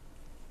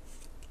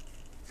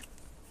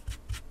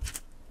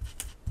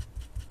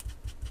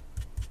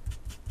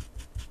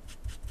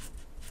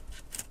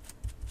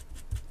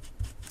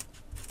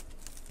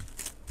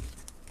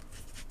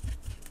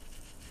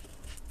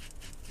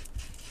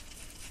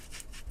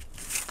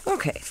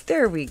Okay,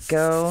 there we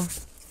go.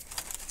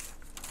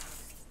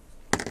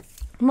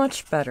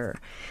 Much better.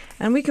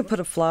 And we could put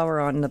a flower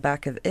on the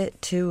back of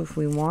it too if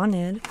we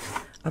wanted.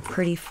 A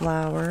pretty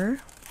flower.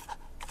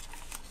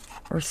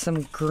 Or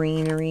some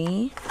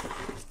greenery.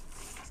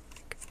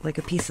 Like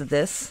a piece of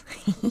this.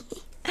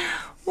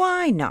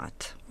 Why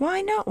not?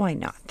 Why not? Why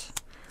not?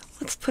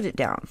 Let's put it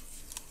down.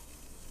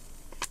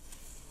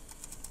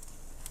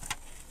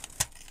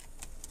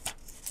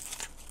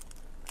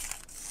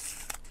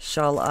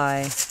 Shall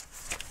I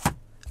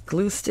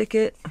glue stick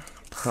it?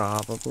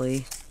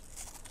 Probably.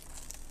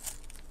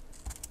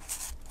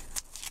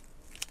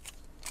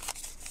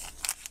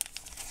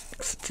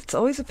 It's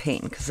always a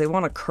pain because they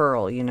want to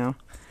curl, you know.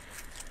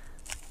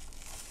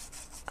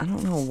 I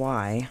don't know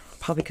why.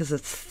 Probably because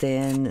it's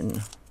thin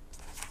and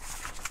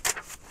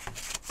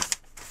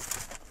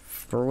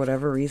for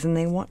whatever reason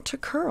they want to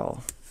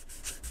curl.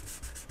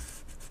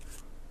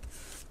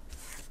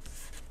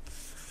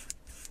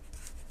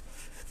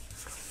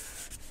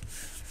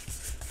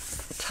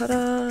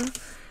 Ta-da!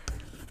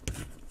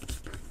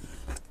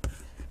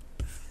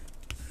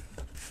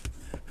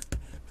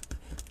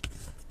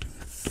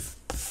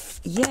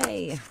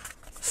 Yay!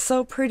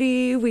 So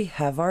pretty. We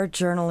have our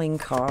journaling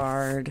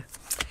card.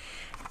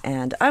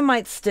 And I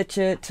might stitch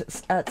it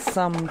at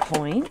some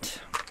point,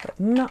 but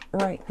not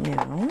right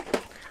now.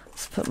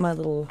 Let's put my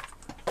little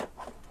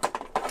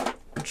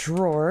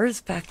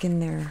drawers back in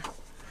their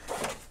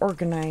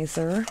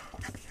organizer.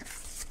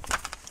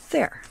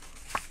 There.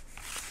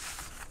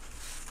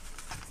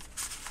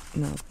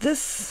 Now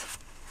this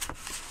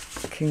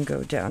can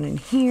go down in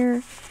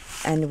here,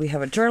 and we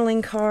have a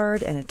journaling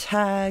card and a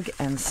tag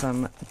and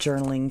some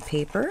journaling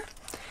paper.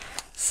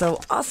 So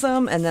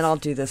awesome. And then I'll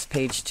do this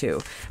page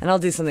too, and I'll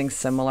do something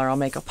similar. I'll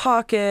make a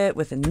pocket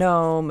with a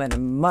gnome and a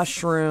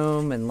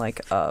mushroom and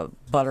like a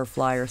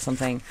butterfly or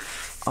something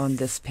on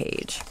this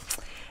page.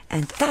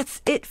 And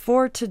that's it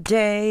for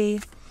today.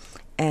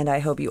 And I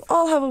hope you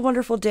all have a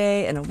wonderful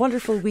day and a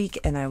wonderful week,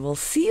 and I will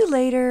see you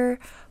later.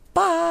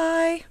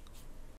 Bye!